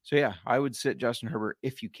 So, yeah, I would sit Justin Herbert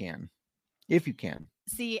if you can. If you can.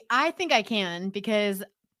 See, I think I can because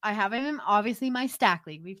I have him in, obviously, my stack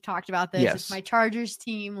league. We've talked about this. Yes. It's my Chargers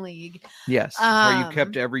team league. Yes, where you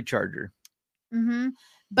kept every Charger.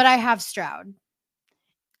 But I have Stroud.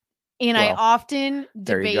 And I often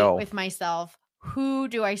debate with myself, who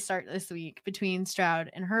do I start this week between Stroud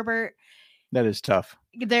and Herbert? That is tough.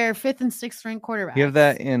 They're 5th and 6th ranked quarterbacks. You have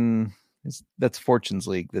that that's Fortune's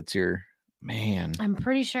League. That's your man. I'm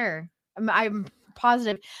pretty sure. I'm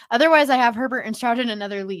positive. Otherwise, I have Herbert and Stroud in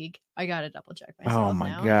another league. I got to double check myself. Oh my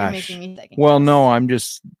now. gosh. You're making me second well, guess. no, I'm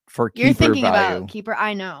just for keeper You're thinking value. about keeper.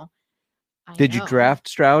 I know. Did you draft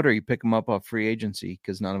Stroud or you pick him up off free agency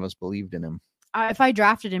because none of us believed in him? If I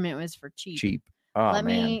drafted him, it was for cheap. Oh, let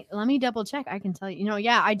me double check. I can tell you.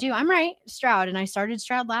 Yeah, I do. I'm right. Stroud, and I started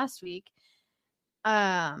Stroud last week.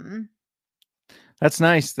 That's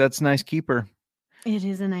nice. That's nice keeper. It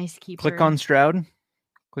is a nice keeper. Click on Stroud.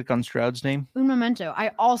 Click on Stroud's name. Un momento.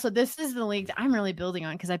 This is the league that I'm really building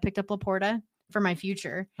on because I picked up Laporta for my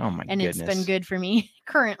future. Oh my and goodness. it's been good for me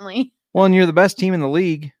currently. Well, and you're the best team in the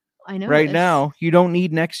league I know right this. now. You don't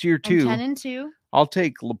need next year too. 10-2. I'll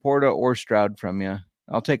take Laporta or Stroud from you.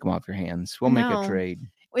 I'll take them off your hands. We'll make a No. trade.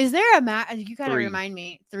 Is there a max? You gotta 3. remind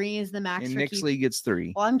me. 3 is the max In for Nick's league, it's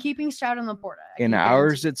 3. Well, I'm keeping Stroud and Laporta. I In can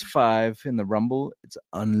ours, guarantee it's 5. In the Rumble, it's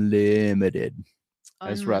unlimited, you.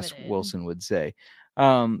 as Russ Unlimited. Wilson would say.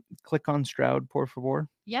 Click on Stroud, por favor.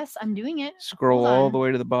 Yes, I'm doing it. Scroll Hold all on. the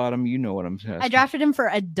way to the bottom. You know what I'm saying. I drafted him for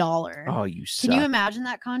 $1. Oh, you suck. Can you imagine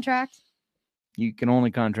that contract? You can only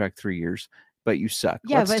contract 3 years, but you suck.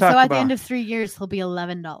 Yeah, Let's but talk so at about the end of 3 years, he'll be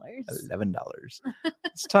 $11. $11.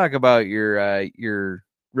 Let's talk about your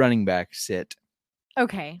running back sit,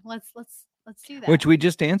 Okay, let's do that. which we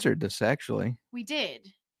just answered this actually. we did.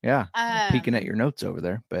 Yeah, peeking at Um, your notes over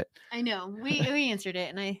there, but I know we answered it,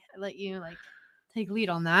 and I let you take lead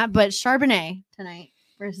on that. But Charbonnet tonight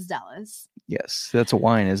versus Dallas. yes, that's a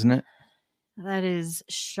wine, isn't it? That is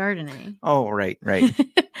Chardonnay. Oh, right.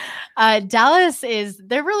 Dallas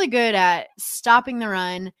they're really good at stopping the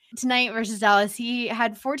run. Tonight versus Dallas, he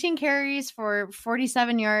had 14 carries for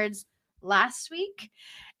 47 yards last week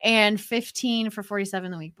and 15 for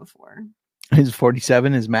 47 the week before. Is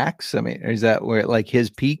 47 his max? I mean, is that where like his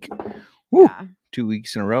peak? Woo, Yeah, 2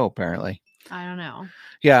 weeks in a row, apparently. I don't know.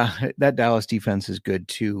 Yeah, that Dallas defense is good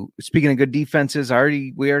too. Speaking of good defenses,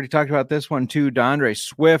 we already talked about this one too. DeAndre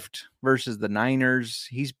Swift versus the Niners.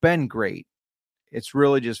 He's been great. It's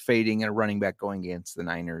really just fading and a running back going against the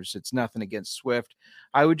Niners. It's nothing against Swift.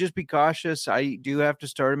 I would just be cautious. I do have to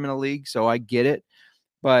start him in a league, so I get it.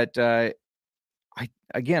 But like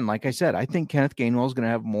I said, I think Kenneth Gainwell is going to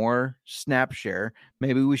have more snap share.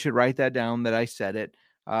 Maybe we should write that down that I said it.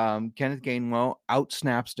 Kenneth Gainwell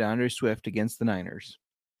outsnaps DeAndre Swift against the Niners.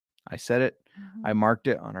 I said it. I marked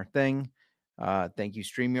it on our thing. Thank you,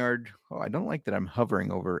 StreamYard. Oh, I don't like that I'm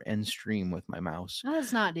hovering over end stream with my mouse.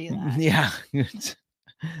 Let's not do that. Yeah.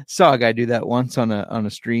 Saw a guy do that once on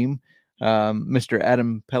a stream. Mr.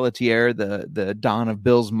 Adam Pelletier, the Don of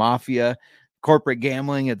Bill's Mafia, corporate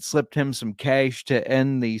gambling had slipped him some cash to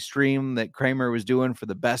end the stream that Kramer was doing for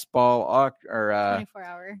the best ball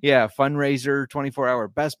 24-hour. Fundraiser, 24-hour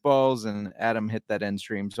best balls, and Adam hit that end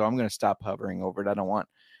stream. So I'm going to stop hovering over it. I don't want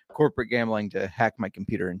corporate gambling to hack my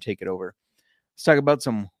computer and take it over. Let's talk about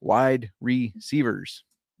some wide receivers.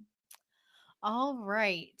 All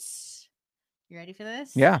right. You ready for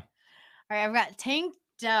this? Yeah. All right. I've got Tank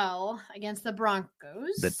Dell against the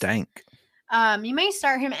Broncos. The tank. You may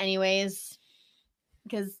start him anyways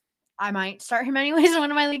because I might start him anyways in one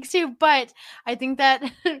of my leagues too. But I think that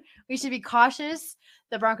we should be cautious.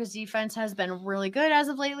 The Broncos defense has been really good as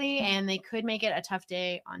of lately, and they could make it a tough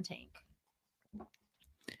day on Tank,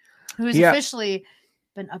 who's officially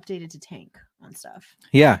been updated to Tank on stuff.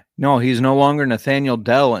 Yeah. No, he's no longer Nathaniel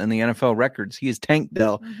Dell in the NFL records. He is Tank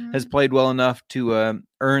Dell. Mm-hmm. Has played well enough to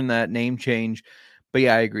earn that name change. But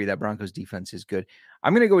yeah, I agree that Broncos defense is good.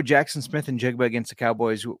 I'm going to go with Jackson Smith and Jigba against the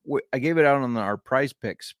Cowboys. I gave it out on our prize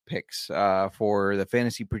picks for the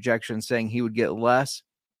fantasy projection, saying he would get less.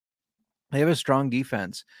 They have a strong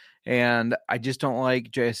defense, and I just don't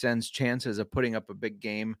like JSN's chances of putting up a big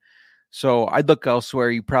game. So I'd look elsewhere.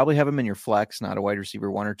 You probably have him in your flex, not a wide receiver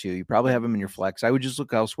 1 or 2. You probably have him in your flex. I would just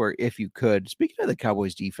look elsewhere if you could. Speaking of the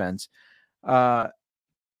Cowboys defense, we're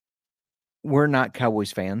not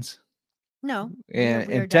Cowboys fans. No,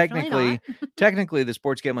 and technically the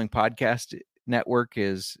Sports Gambling Podcast Network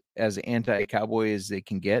is as anti-Cowboy as they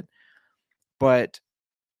can get. But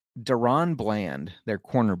Deron Bland, their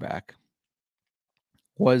cornerback,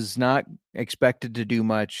 was not expected to do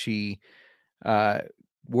much. He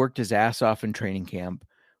worked his ass off in training camp,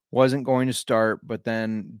 wasn't going to start, but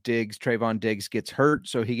then Trayvon Diggs gets hurt,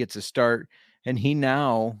 so he gets a start, and he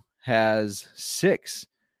now has 6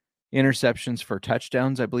 interceptions for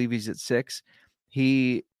touchdowns. I believe he's at 6.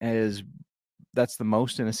 That's the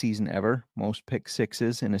most in a season ever, most pick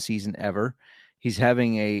sixes in a season ever. He's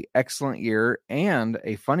having a excellent year, and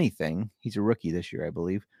a funny thing, he's a rookie this year, I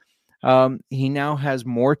believe. He now has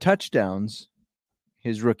more touchdowns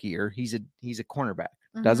his rookie year. He's a cornerback,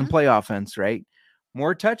 doesn't play offense, right?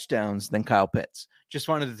 More touchdowns than Kyle Pitts. Just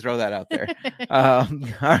wanted to throw that out there. All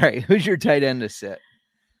right, who's your tight end to sit?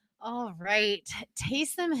 All right,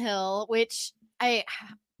 Taysom Hill, which in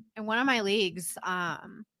one of my leagues, I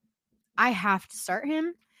have to start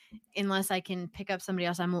him unless I can pick up somebody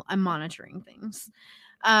else. I'm monitoring things,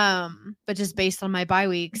 but just based on my bye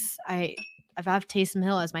weeks, I've Taysom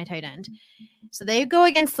Hill as my tight end. So they go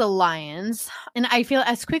against the Lions, and I feel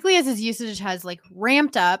as quickly as his usage has like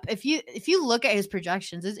ramped up. If you look at his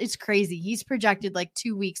projections, it's crazy. He's projected like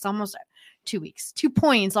 2 weeks, almost 2 weeks, 2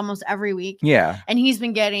 points almost every week. Yeah. And he's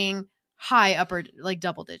been getting high upper like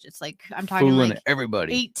double digits. Like I'm talking Fooling like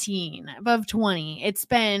everybody. 18, above 20. It's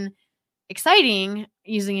been exciting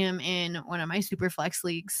using him in one of my super flex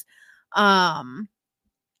leagues. And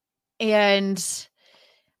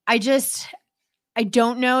I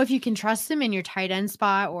don't know if you can trust him in your tight end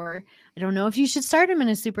spot, or I don't know if you should start him in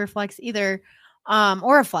a super flex either,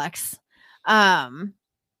 or a flex. Yeah,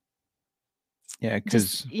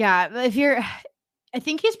 because if you're, I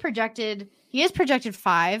think he is projected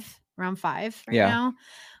 5, around 5 right now.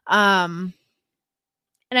 And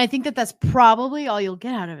I think that's probably all you'll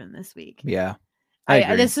get out of him this week. Yeah. I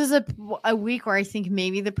agree. This is a week where I think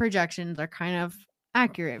maybe the projections are kind of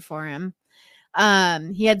accurate for him.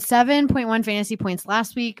 He had 7.1 fantasy points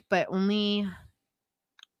last week, but only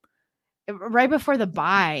right before the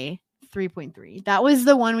bye, 3.3. That was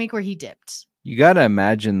the 1 week where he dipped. You got to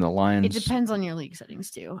imagine the Lions. It depends on your league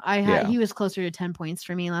settings too. He was closer to 10 points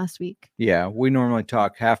for me last week. Yeah, we normally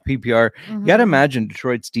talk half PPR. You got to imagine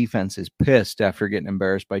Detroit's defense is pissed after getting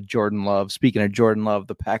embarrassed by Jordan Love. Speaking of Jordan Love,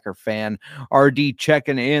 the Packer fan, RD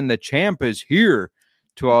checking in. The champ is here.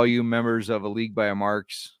 To all you members of A League by a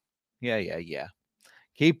Marks. Yeah.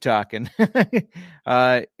 Keep talking.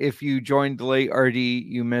 If you joined late, RD,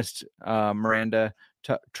 you missed Miranda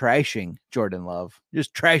trashing Jordan Love.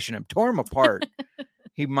 Just trashing him. Tore him apart.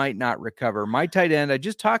 He might not recover. My tight end, I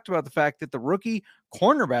just talked about the fact that the rookie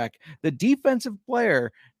cornerback, the defensive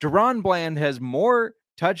player, Deron Bland, has more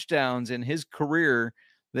touchdowns in his career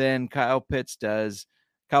than Kyle Pitts does.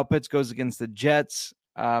 Kyle Pitts goes against the Jets.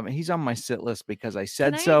 He's on my sit list because I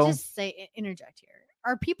said so. Just interject here.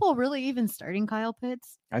 Are people really even starting Kyle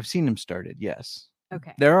Pitts? I've seen him started. Yes.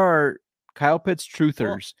 Okay. There are Kyle Pitts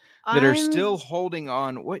truthers that are still holding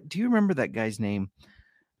on. What do you remember that guy's name?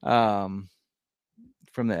 From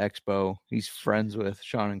the Expo. He's friends with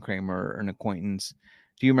Sean and Kramer, an acquaintance.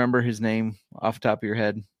 Do you remember his name off the top of your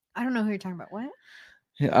head? I don't know who you're talking about. What?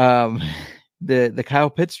 The Kyle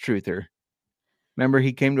Pitts truther. Remember,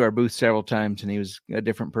 he came to our booth several times and he was a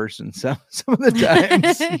different person. So some of the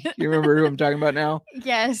times, you remember who I'm talking about now?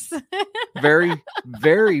 Yes. Very,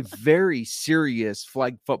 very, very serious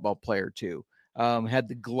flag football player too. Had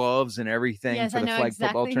the gloves and everything for the flag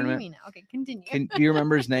football tournament. Okay, continue. Do you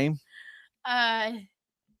remember his name? I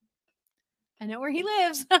know where he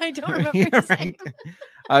lives. I don't remember his name.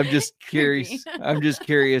 I'm just curious. I'm just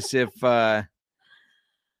curious if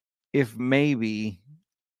maybe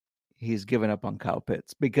he's given up on Kyle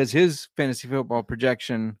Pitts, because his fantasy football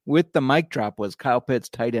projection with the mic drop was Kyle Pitts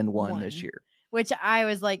tight end one this year. Which I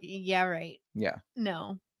was like, yeah, right. Yeah.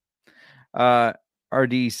 No.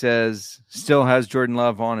 RD says still has Jordan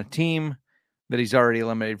Love on a team that he's already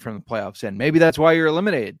eliminated from the playoffs. And maybe that's why you're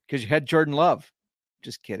eliminated, because you had Jordan Love.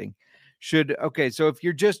 Just kidding. So if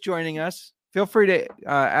you're just joining us, feel free to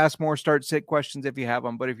ask more start sit questions if you have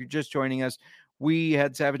them. But if you're just joining us, we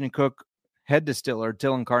had Savage and Cook head distiller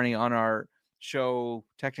Dylan Carney on our show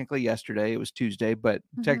technically yesterday. It was Tuesday, but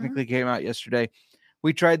technically came out yesterday.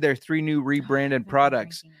 We tried their 3 new rebranded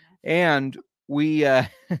products, and we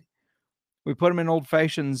we put them in old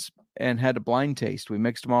fashions and had a blind taste. We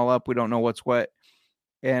mixed them all up. We don't know what's what,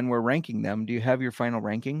 and we're ranking them. Do you have your final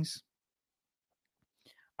rankings?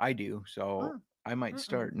 I do, so I might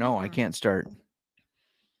start. No, I can't start.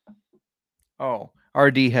 Oh,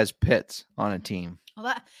 RD has Pitts on a team. Well,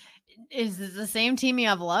 that is this the same team you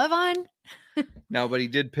have Love on? No, but he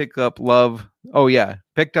did pick up Love. Oh, yeah.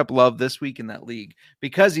 Picked up Love this week in that league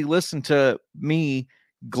because he listened to me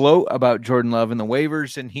gloat about Jordan Love in the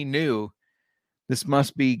waivers, and he knew this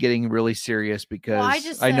must be getting really serious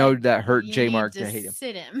because I know that hurt J Mark to hate him.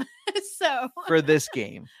 Sit him. So for this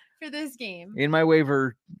game. For this game. In our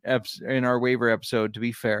waiver episode, to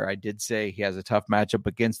be fair, I did say he has a tough matchup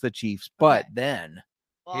against the Chiefs, but then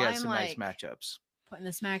he has some nice matchups. Putting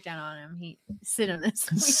the smackdown on him. He sit him this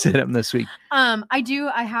week. Sit him this week.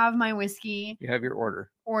 I have my whiskey. You have your order.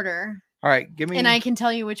 All right, give me. And I can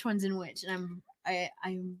tell you which one's in which. And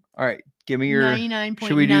I'm all right. Give me your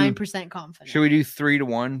 99.9% confident. Should we do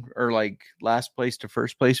 3-1 or like last place to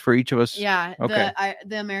first place for each of us? Yeah. Okay.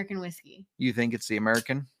 The American whiskey. You think it's the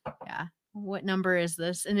American? Yeah. What number is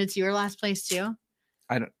this? And it's your last place too?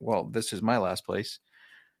 Well, this is my last place.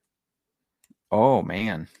 Oh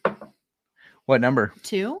man. What number?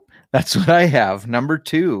 2? That's what I have. Number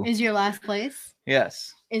 2. Is your last place?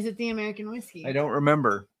 Yes. Is it the American whiskey? I don't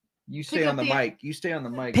remember. You stay on the mic. You stay on the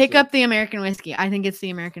mic. Pick up the American whiskey. I think it's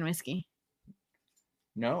the American whiskey.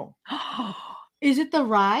 No. Is it the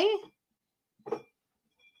rye?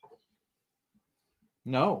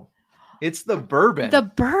 No, it's the bourbon. The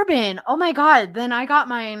bourbon. Oh my God. Then I got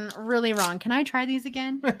mine really wrong. Can I try these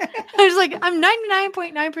again? I was like, I'm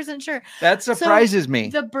 99.9% sure. That surprises me.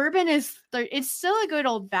 The bourbon it's still a good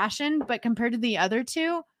old fashioned, but compared to the other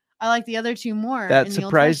two, I like the other two more. That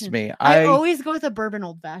surprised me. I always go with a bourbon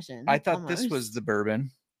old fashioned. I thought this was the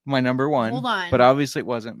bourbon, my number one. Hold on. But obviously it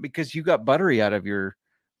wasn't because you got buttery out of your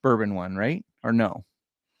bourbon one, right? Or no?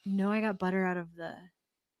 No, I got butter out of the.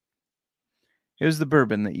 It was the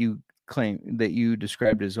bourbon that you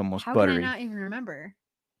described as almost How buttery. Can I not even remember?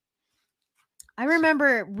 I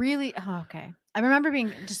remember really. Oh, okay. I remember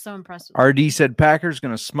being just so impressed with RD said Packers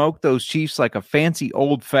going to smoke those Chiefs like a fancy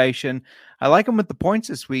old fashioned. I like them with the points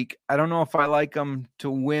this week. I don't know if I like them to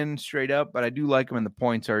win straight up, but I do like them in the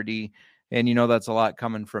points, RD. And that's a lot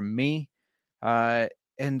coming from me.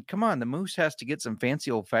 And come on, the Moose has to get some fancy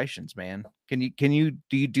old fashions, man. Do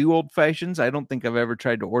you do old fashions? I don't think I've ever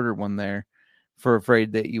tried to order one there for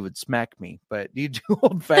afraid that you would smack me. But do you do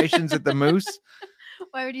old fashions at the Moose?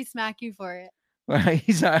 Why would he smack you for it?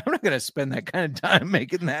 He's like, I'm not going to spend that kind of time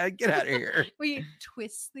making that. Get out of here. We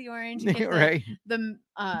twist the orange, get right? The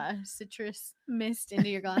citrus mist into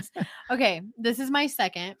your glass. Okay, this is my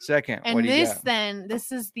second. And what do you got?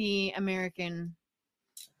 This is the American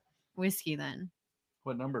whiskey. Then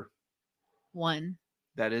what number? 1.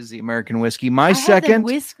 That is the American whiskey. My second,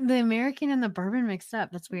 the American and the bourbon mixed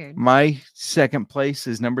up. That's weird. My second place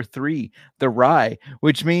is number 3, the rye,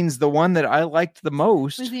 which means the one that I liked the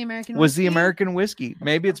most was the American whiskey.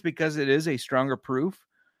 Maybe it's because it is a stronger proof,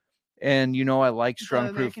 and I like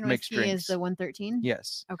strong proof mixed drinks. Is the 113?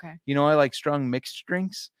 Yes. Okay. I like strong mixed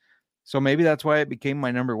drinks. So maybe that's why it became my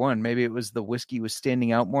number 1. Maybe it was the whiskey was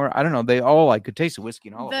standing out more. I don't know. I could taste the whiskey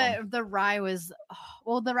in all of them. The rye was,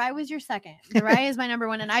 the rye was your second. The rye is my number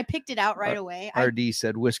 1, and I picked it out right away. RD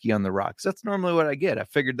said whiskey on the rocks. That's normally what I get. I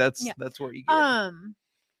figured that's what you get.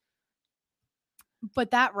 But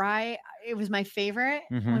that rye, it was my favorite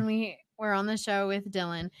when we were on the show with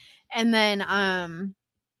Dylan, and then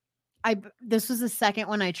this was the second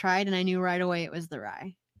one I tried, and I knew right away it was the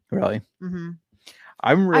rye. Really? Mm-hmm.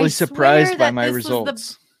 I'm really surprised by my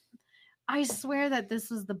results. I swear that this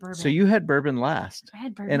was the bourbon. So you had bourbon last. I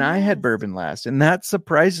had bourbon and last. I had bourbon last. And that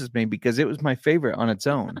surprises me because it was my favorite on its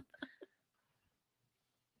own.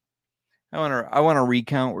 I want to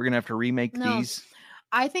recount. We're going to have to remake these.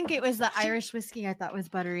 I think it was the Irish whiskey I thought was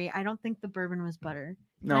buttery. I don't think the bourbon was butter.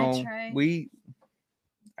 No, I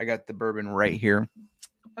got the bourbon right here.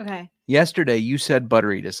 Okay. Yesterday you said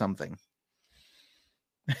buttery to something.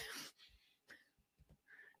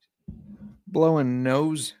 Blowing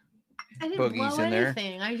nose boogies in there.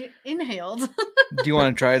 I inhaled. Do you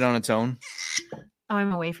want to try it on its own? Oh,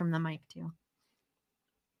 I'm away from the mic too.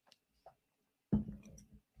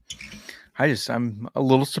 I'm a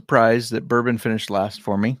little surprised that bourbon finished last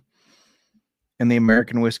for me. And the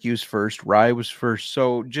American whiskey was first. Rye was first.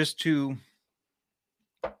 So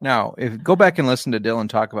now, go back and listen to Dylan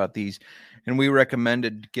talk about these. And we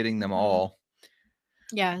recommended getting them all.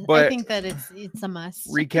 Yeah, but I think that it's a must.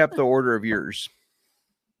 Recap the order of yours.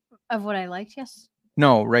 Of what I liked, yes?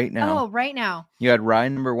 No, right now. Oh, right now. You had rye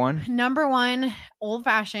number 1? Number 1, old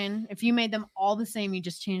fashioned. If you made them all the same, you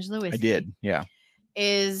just changed the whiskey. I did, yeah.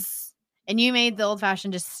 And you made the old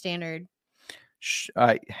fashioned just standard.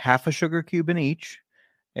 Half a sugar cube in each,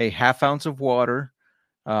 a half ounce of water,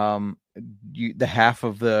 the half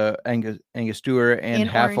of the Angostura and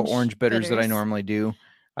half of orange bitters that I normally do.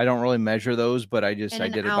 I don't really measure those, but I did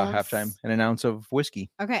it about halftime, and an ounce of whiskey.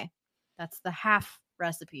 Okay. That's the half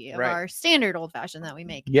recipe of our standard old fashioned that we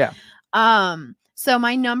make. Yeah. So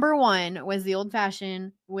my number 1 was the old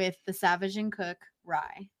fashioned with the Savage and Cook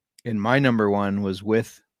rye. And my number 1 was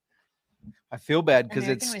with, I feel bad because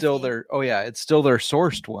it's still their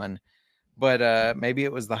sourced one, but maybe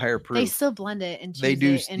it was the higher proof. They still blend it and they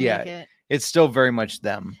do. Make it. It's still very much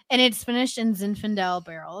them. And it's finished in Zinfandel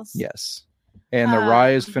barrels. Yes. And the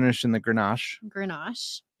rye is finished in the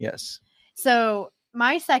Grenache. Yes. So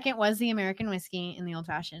my second was the American whiskey in the old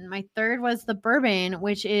fashioned. My third was the bourbon,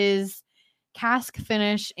 which is cask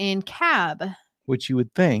finish in Cab. Which you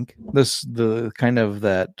would think the kind of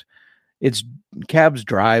that it's Cab's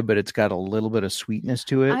dry, but it's got a little bit of sweetness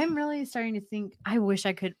to it. I'm really starting to think, I wish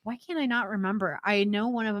I could. Why can't I not remember? I know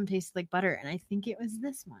one of them tasted like butter, and I think it was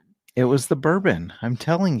this one. It was the bourbon. I'm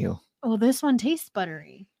telling you. Oh, this one tastes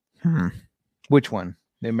buttery. Which one?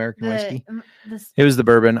 The American whiskey? It was the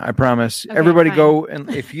bourbon. I promise. Okay, everybody fine. Go. And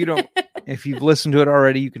if you don't, if you've listened to it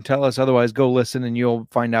already, you can tell us. Otherwise, go listen and you'll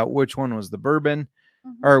find out which one was the bourbon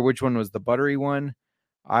or which one was the buttery one.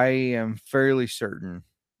 I am fairly certain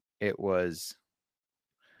it was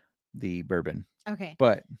the bourbon. Okay.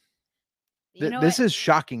 But This is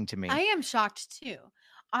shocking to me. I am shocked too.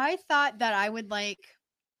 I thought that I would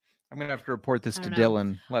I'm gonna have to report this I to don't know.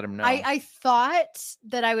 Dylan. Let him know. I thought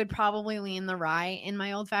that I would probably lean the rye in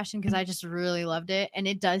my old fashioned because I just really loved it, and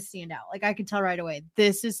it does stand out. Like I could tell right away,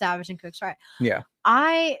 this is Savage and Cook's rye. Yeah.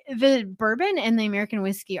 The bourbon and the American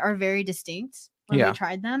whiskey are very distinct when we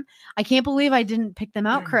tried them. I can't believe I didn't pick them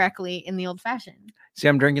out correctly in the old fashioned. See,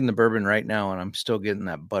 I'm drinking the bourbon right now, and I'm still getting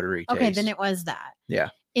that buttery taste. Okay, then it was that. Yeah.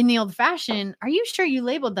 In the old fashioned, are you sure you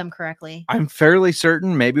labeled them correctly? I'm fairly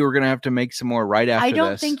certain. Maybe we're gonna have to make some more right after I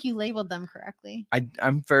don't this. think you labeled them correctly.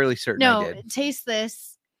 I'm fairly certain I No, did. taste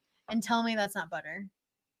this and tell me that's not butter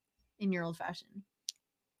in your old fashioned.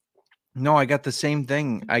 No, I got the same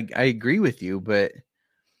thing. I agree with you, but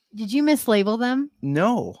Did you mislabel them?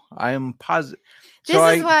 no, I am positive. This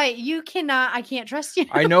is why you cannot. I can't trust you.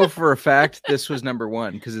 I know for a fact this was number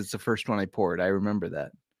one because it's the first one I poured. I remember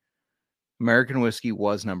that. American whiskey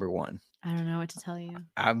was number one. I don't know what to tell you.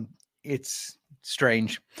 It's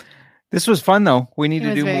strange. This was fun though. We need It to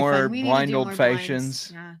was do very more fun. We need to blind do old more blinds.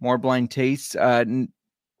 fashions, Yeah. more blind tastes.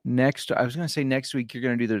 Next, I was going to say next week you're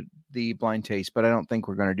going to do the blind taste, but I don't think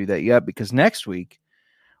we're going to do that yet because next week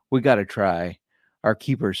we got to try our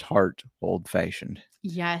Keeper's Heart old fashioned.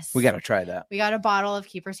 Yes. We got to try that. We got a bottle of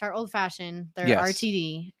Keeper's Heart Old Fashioned. They're Yes.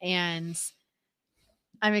 RTD, and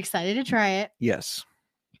I'm excited to try it. Yes,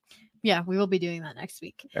 Yeah, we will be doing that next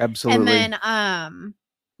week. absolutely. And then,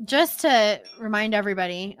 just to remind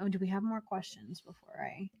everybody, do we have more questions before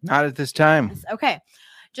I? Not at this time. Okay,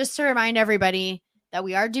 just to remind everybody that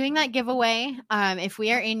we are doing that giveaway. If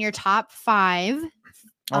we are in your top 5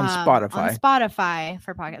 On Spotify.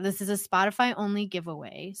 For podcast, this is a Spotify only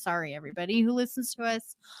giveaway. Sorry, everybody who listens to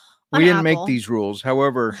us. We on didn't Apple. make these rules.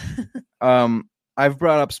 However, I've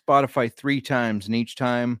brought up Spotify 3 times, and each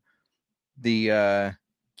time the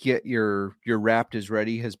get your Wrapped is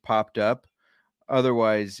ready has popped up.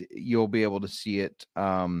 Otherwise, you'll be able to see it.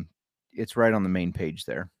 It's right on the main page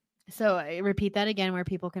there. So repeat that again, where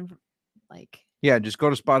people can Yeah, just go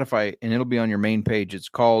to Spotify and it'll be on your main page. It's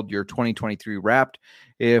called your 2023 Wrapped.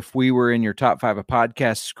 If we were in your top 5 of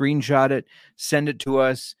podcasts, screenshot it, send it to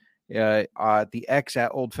us at the X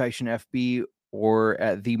at Old Fashioned FB or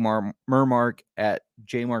at the Mermark at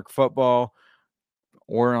JMark Football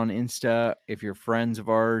or on Insta. If you're friends of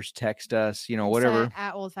ours, text us, whatever.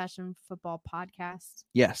 At Old Fashioned Football Podcast.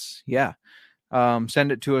 Yes. Yeah.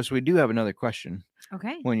 Send it to us. We do have another question.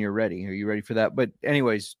 Okay. When you're ready. Are you ready for that? But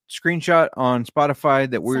anyways, screenshot on Spotify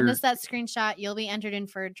that Send us that screenshot. You'll be entered in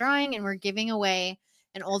for a drawing, and we're giving away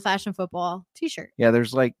an Old Fashioned Football t-shirt. Yeah,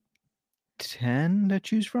 there's like 10 to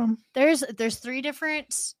choose from. There's 3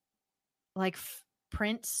 different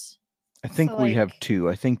prints. I think So, we have 2.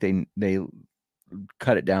 I think they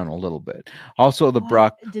cut it down a little bit. Also the What?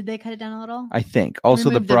 Brock, Did they cut it down a little? I think. Also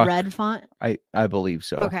Remove the Brock red font. I believe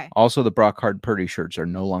so. Okay. Also the Brock Hard Purdy shirts are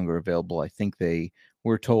no longer available. I think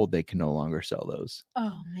we're told they can no longer sell those.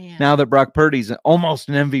 Oh man. Now that Brock Purdy's almost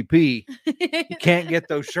an MVP, you can't get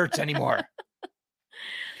those shirts anymore.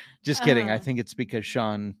 Just kidding. I think it's because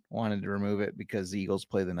Sean wanted to remove it because the Eagles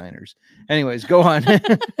play the Niners. Anyways, go on.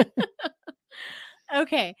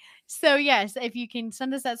 Okay. So yes, if you can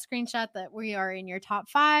send us that screenshot that we are in your top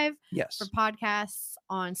 5 Yes. for podcasts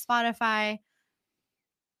on Spotify,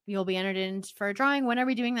 you'll be entered in for a drawing. When are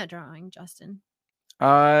we doing that drawing, Justin?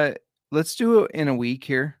 Let's do it in a week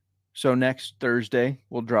here. So next Thursday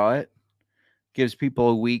we'll draw it. Gives people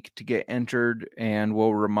a week to get entered, and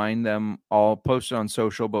we'll remind them. I'll post it on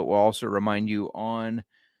social, but we'll also remind you on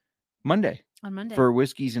Monday. On Monday. For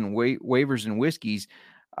whiskeys and waivers and whiskeys.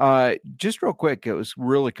 Just real quick, it was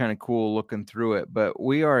really kind of cool looking through it, but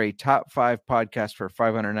we are a top 5 podcast for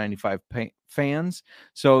 595 fans.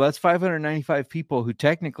 So that's 595 people who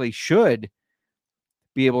technically should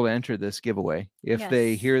be able to enter this giveaway if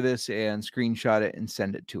they hear this and screenshot it and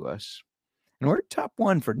send it to us. And we're top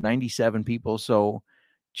 1 for 97 people. So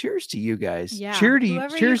cheers to you guys. Yeah. Cheers to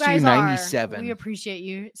you guys 97. Are, we appreciate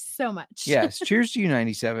you so much. Yes. Cheers to you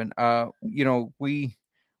 97. We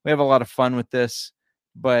have a lot of fun with this,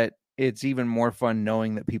 but it's even more fun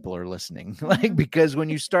knowing that people are listening. Because when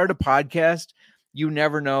you start a podcast, you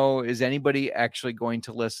never know, is anybody actually going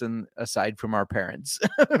to listen aside from our parents?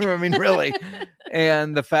 I mean, really.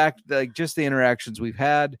 And the fact that just the interactions we've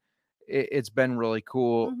had, it's been really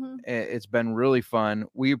cool. Mm-hmm. It's been really fun.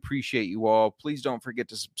 We appreciate you all. Please don't forget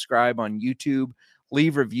to subscribe on YouTube,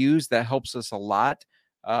 leave reviews. That helps us a lot.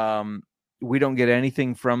 We don't get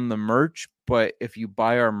anything from the merch, but if you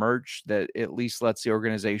buy our merch, that at least lets the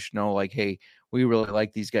organization know, hey, we really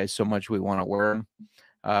like these guys so much, we want to wear them.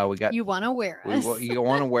 You want to wear us. You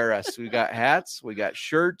want to wear us. We got hats, we got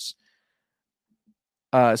shirts.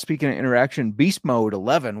 Speaking of interaction, Beast Mode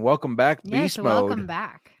 11. Welcome back, Yes, Beast Mode. welcome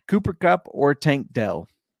back. Cooper Kupp or Tank Dell?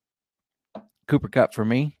 Cooper Kupp for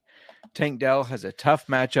me. Tank Dell has a tough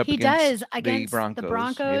matchup He against does against the the Broncos.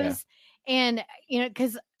 Broncos. Yeah. And,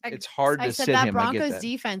 because It's hard I to said sit that him. I get Broncos that.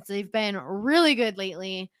 defense, they've been really good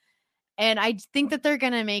lately. And I think that they're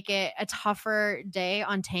going to make it a tougher day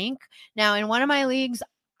on Tank. Now, in one of my leagues,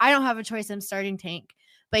 I don't have a choice. I'm starting Tank,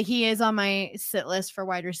 but he is on my sit list for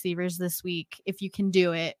wide receivers this week. If you can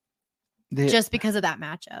do it, just because of that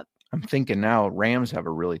matchup. I'm thinking now Rams have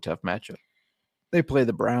a really tough matchup. They play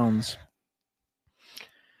the Browns.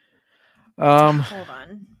 Hold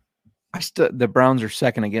on. The Browns are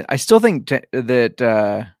second again. I still think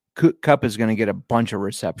that Kupp is going to get a bunch of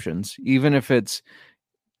receptions, even if it's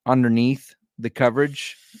underneath the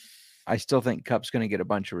coverage. I still think Kupp's going to get a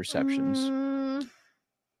bunch of receptions.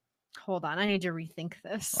 Hold on. I need to rethink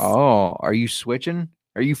this. Oh, are you switching?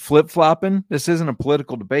 Are you flip-flopping? This isn't a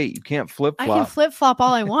political debate. You can't flip-flop. I can flip-flop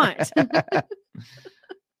all I want.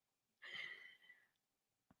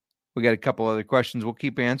 We got a couple other questions. We'll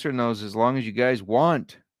keep answering those as long as you guys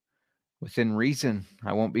want, within reason.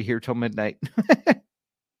 I won't be here till midnight.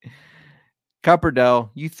 Kupp or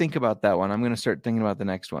Dell, you think about that one. I'm going to start thinking about the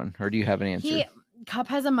next one. Or do you have an answer? Kupp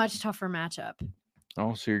has a much tougher matchup.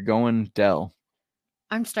 Oh, so you're going Dell.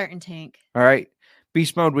 I'm starting Tank. All right.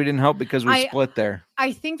 Beast Mode, we didn't help because we split there.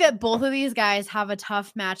 I think that both of these guys have a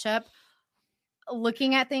tough matchup.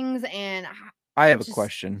 Looking at things, and I have a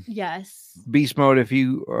question. Yes. Beast Mode, if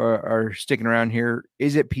you are sticking around here,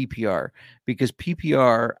 is it PPR? Because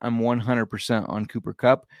PPR, I'm 100% on Cooper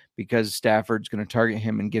Kupp because Stafford's going to target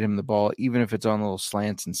him and get him the ball, even if it's on little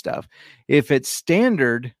slants and stuff. If it's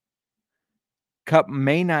standard, Kupp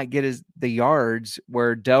may not get the yards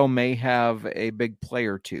where Dell may have a big play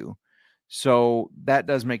or two. So that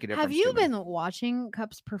does make a difference. Have you been watching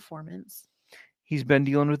Kupp's performance? He's been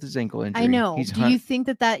dealing with his ankle injury. I know. Do you think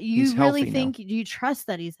that you really think, now. do you trust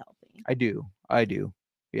that he's healthy? I do.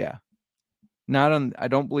 Yeah. I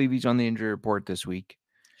don't believe he's on the injury report this week.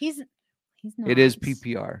 He's not. It is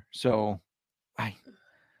PPR. So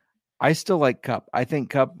I still like Kupp. I think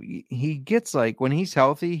Kupp, he gets when he's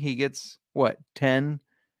healthy, he gets 10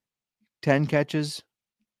 catches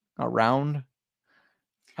around.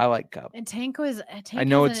 I like Kupp. And Tank has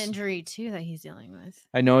an injury too that he's dealing with.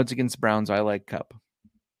 I know it's against the Browns. I like Kupp.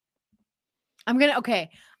 I'm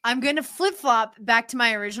gonna flip-flop back to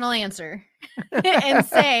my original answer and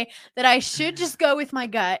say that I should just go with my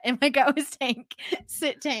gut, and my gut was Tank.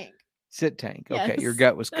 Sit Tank. Sit Tank. Yes. Okay, your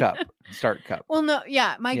gut was Kupp. Start Kupp. Well, no,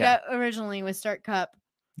 yeah, my gut originally was start Kupp.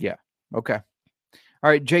 Yeah. Okay. All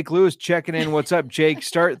right, Jake Lewis checking in. What's up, Jake?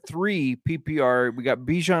 Start 3 PPR. We got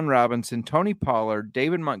Bijan Robinson, Tony Pollard,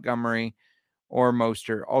 David Montgomery, or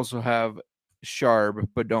Mostert. Also have Sharp,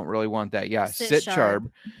 but don't really want that. Yeah, sit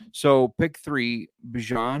Sharp. So pick 3: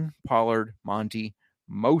 Bijan, Pollard, Monty,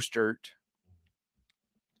 Mostert.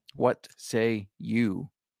 What say you?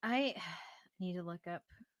 I need to look up.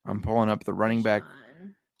 I'm pulling up the running back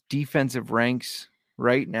defensive ranks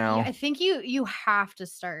right now. Yeah, I think you have to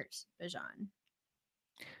start Bijan.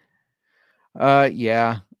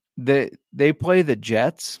 Yeah. They play the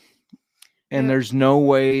Jets, and there's no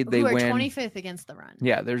way they win. 25th against the run.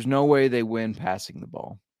 Yeah, there's no way they win passing the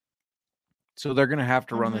ball. So they're going to have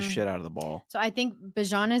to run the shit out of the ball. So I think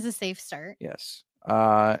Bijan is a safe start. Yes.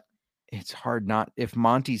 It's hard not, if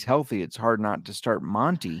Monty's healthy, it's hard not to start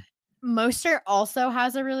Monty. Mostert also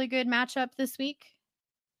has a really good matchup this week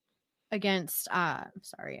against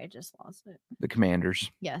sorry, I just lost it. The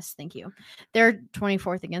Commanders. Yes, thank you. They're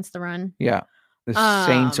 24th against the run. Yeah. The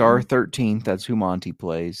Saints are 13th. That's who Monty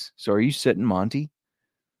plays. So are you sitting Monty?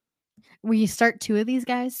 Will you start 2 of these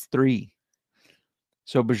guys? 3.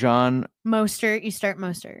 So Bijan. Mostert, you start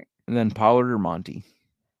Mostert. And then Pollard or Monty.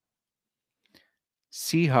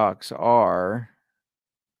 Seahawks are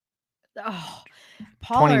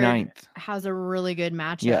Pollard 29th. has a really good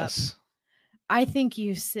matchup. Yes. I think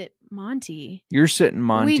you sit Monty. You're sitting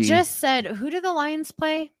Monty. We just said, who do the Lions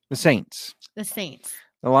play? The Saints. The Saints.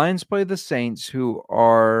 The Lions play the Saints, who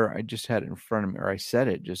are, I just had it in front of me, or I said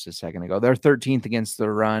it just a second ago. They're 13th against the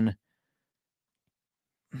run.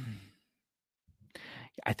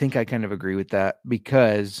 I think I kind of agree with that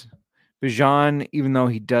because Bijan, even though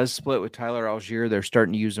he does split with Tyler Algier, they're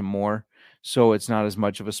starting to use him more. So it's not as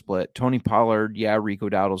much of a split. Tony Pollard, yeah, Rico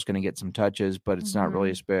Dowdle's going to get some touches, but it's not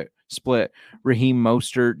really a split. Raheem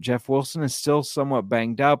Mostert, Jeff Wilson is still somewhat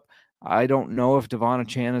banged up. I don't know if Devon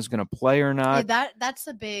Achane is going to play or not. Yeah, that's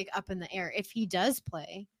a big up in the air. If he does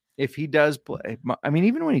play, if he does play, I mean,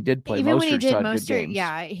 even when he did play, Even when he did had good Mostert, games.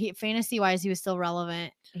 yeah, fantasy wise, he was still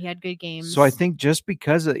relevant. He had good games. So I think just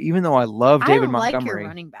because of, even though I love David I like Montgomery, your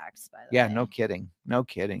running backs, by the yeah, way. no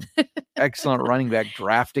kidding. Excellent running back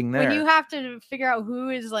drafting there. When you have to figure out who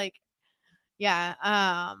is like, yeah.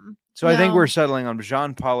 So I think no. we're settling on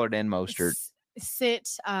John Pollard and Mostert. Sit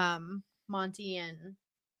Monty and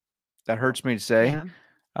That hurts me to say. yeah.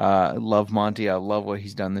 I love Monty. I love what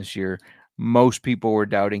he's done this year. Most people were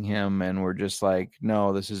doubting him and were just like,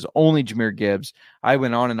 no, this is only Jahmyr Gibbs. I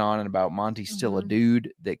went on and about Monty's still a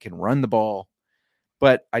dude that can run the ball.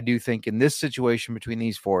 But I do think in this situation between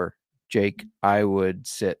these four, Jake, I would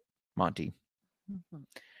sit Monty. All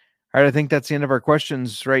right, I think that's the end of our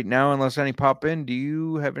questions right now, unless any pop in. Do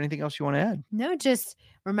you have anything else you want to add? No, just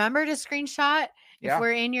remember to screenshot. Yeah. If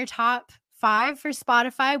we're in your top 5 for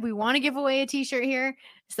Spotify, we want to give away a t-shirt here.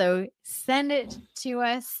 So send it to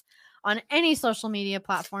us on any social media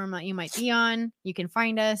platform that you might be on. You can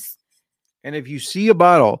find us. And if you see a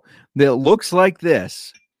bottle that looks like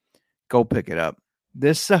this, go pick it up.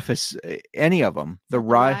 This stuff is any of them. The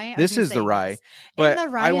rye. This is the rye. But the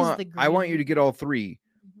rye I want you to get all 3.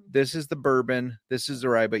 Mm-hmm. This is the bourbon. This is the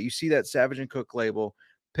rye. But you see that Savage and Cook label.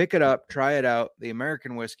 Pick it up. Try it out. The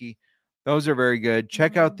American whiskey. Those are very good.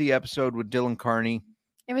 Check out the episode with Dylan Carney.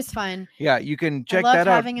 It was fun. Yeah, you can check I loved that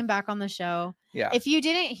out. having him back on the show. Yeah. If you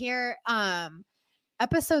didn't hear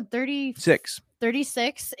episode 36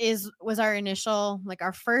 was our initial, like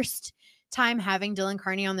our first time having Dylan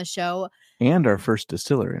Carney on the show. And our first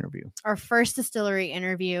distillery interview. Our first distillery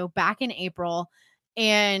interview back in April.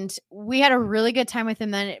 And we had a really good time with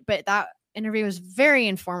him then, but that interview was very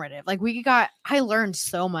informative. Like I learned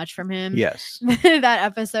so much from him. Yes. That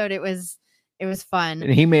episode, it was fun.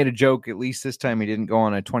 And he made a joke, at least this time he didn't go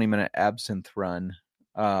on a 20-minute absinthe run.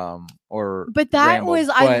 But that ramble, was,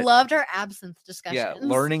 I loved our absinthe discussions. Yeah,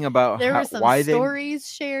 learning about there were some why stories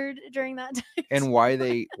shared during that time. And why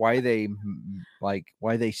they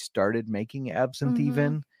started making absinthe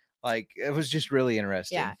even. Like, it was just really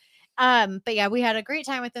interesting. Yeah. But yeah, we had a great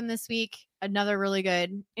time with him this week. Another really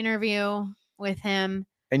good interview with him.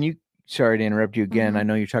 And sorry to interrupt you again. I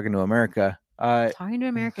know you're talking to America. Talking to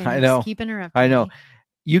Americans. I know. Keep interrupting. I know. me.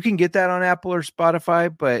 You can get that on Apple or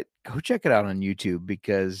Spotify, but go check it out on YouTube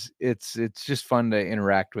because it's just fun to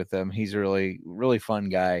interact with him. He's a really, really fun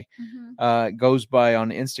guy. Goes by on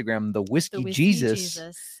Instagram, the Whiskey Jesus.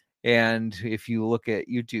 And if you look at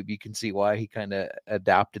YouTube, you can see why he kind of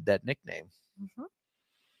adopted that nickname.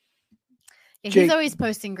 Yeah, Jake, he's always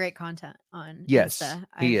posting great content on Insta.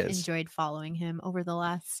 He I've is. enjoyed following him over the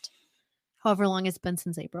last however long it's been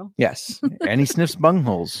since April. Yes. And he sniffs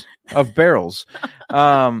bungholes of barrels.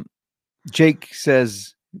 Jake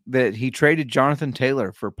says that he traded Jonathan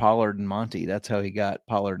Taylor for Pollard and Monty. That's how he got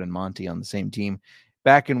Pollard and Monty on the same team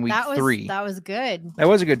back in week 3. That was good. That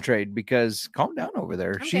was a good trade because calm down over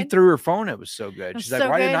there. I'm She good. threw her phone. It was so good. She's like,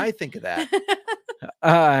 why didn't I think of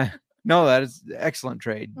that? No, that is an excellent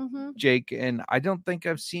trade, Jake. And I don't think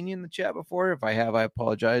I've seen you in the chat before. If I have, I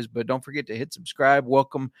apologize. But don't forget to hit subscribe.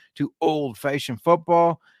 Welcome to Old Fashioned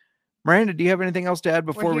Football. Miranda, do you have anything else to add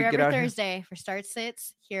before we get out here? Thursday for start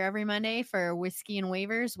sits. Here every Monday for whiskey and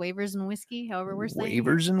waivers and whiskey, however we're saying.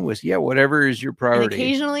 Waivers and whiskey. Yeah, whatever is your priority. And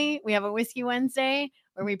occasionally we have a Whiskey Wednesday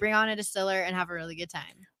where we bring on a distiller and have a really good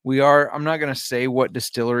time. I'm not going to say what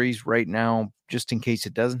distilleries right now, just in case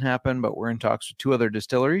it doesn't happen, but we're in talks with 2 other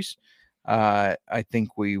distilleries. I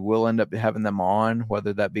think we will end up having them on,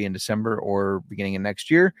 whether that be in December or beginning of next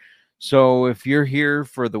year. So if you're here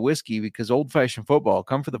for the whiskey, because Old Fashioned Football,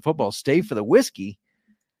 come for the football, stay for the whiskey,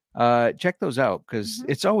 check those out because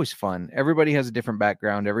it's always fun. Everybody has a different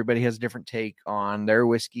background. Everybody has a different take on their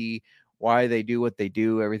whiskey, why they do what they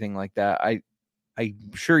do, everything like that.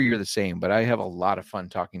 I'm sure you're the same, but I have a lot of fun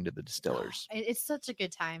talking to the distillers. It's such a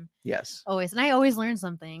good time. Yes. Always. And I always learn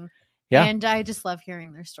something. Yeah. And I just love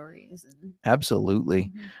hearing their stories.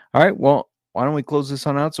 Absolutely. All right. Well, why don't we close this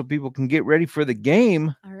one out so people can get ready for the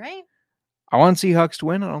game? All right. I want Seahawks to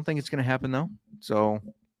win. I don't think it's going to happen, though. So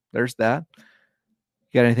there's that. You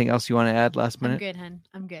got anything else you want to add last minute? I'm good, hun.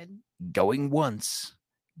 I'm good. Going once,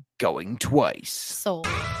 going twice. Sold.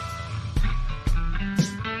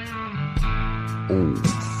 Old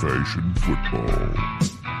Fashioned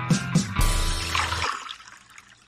Football.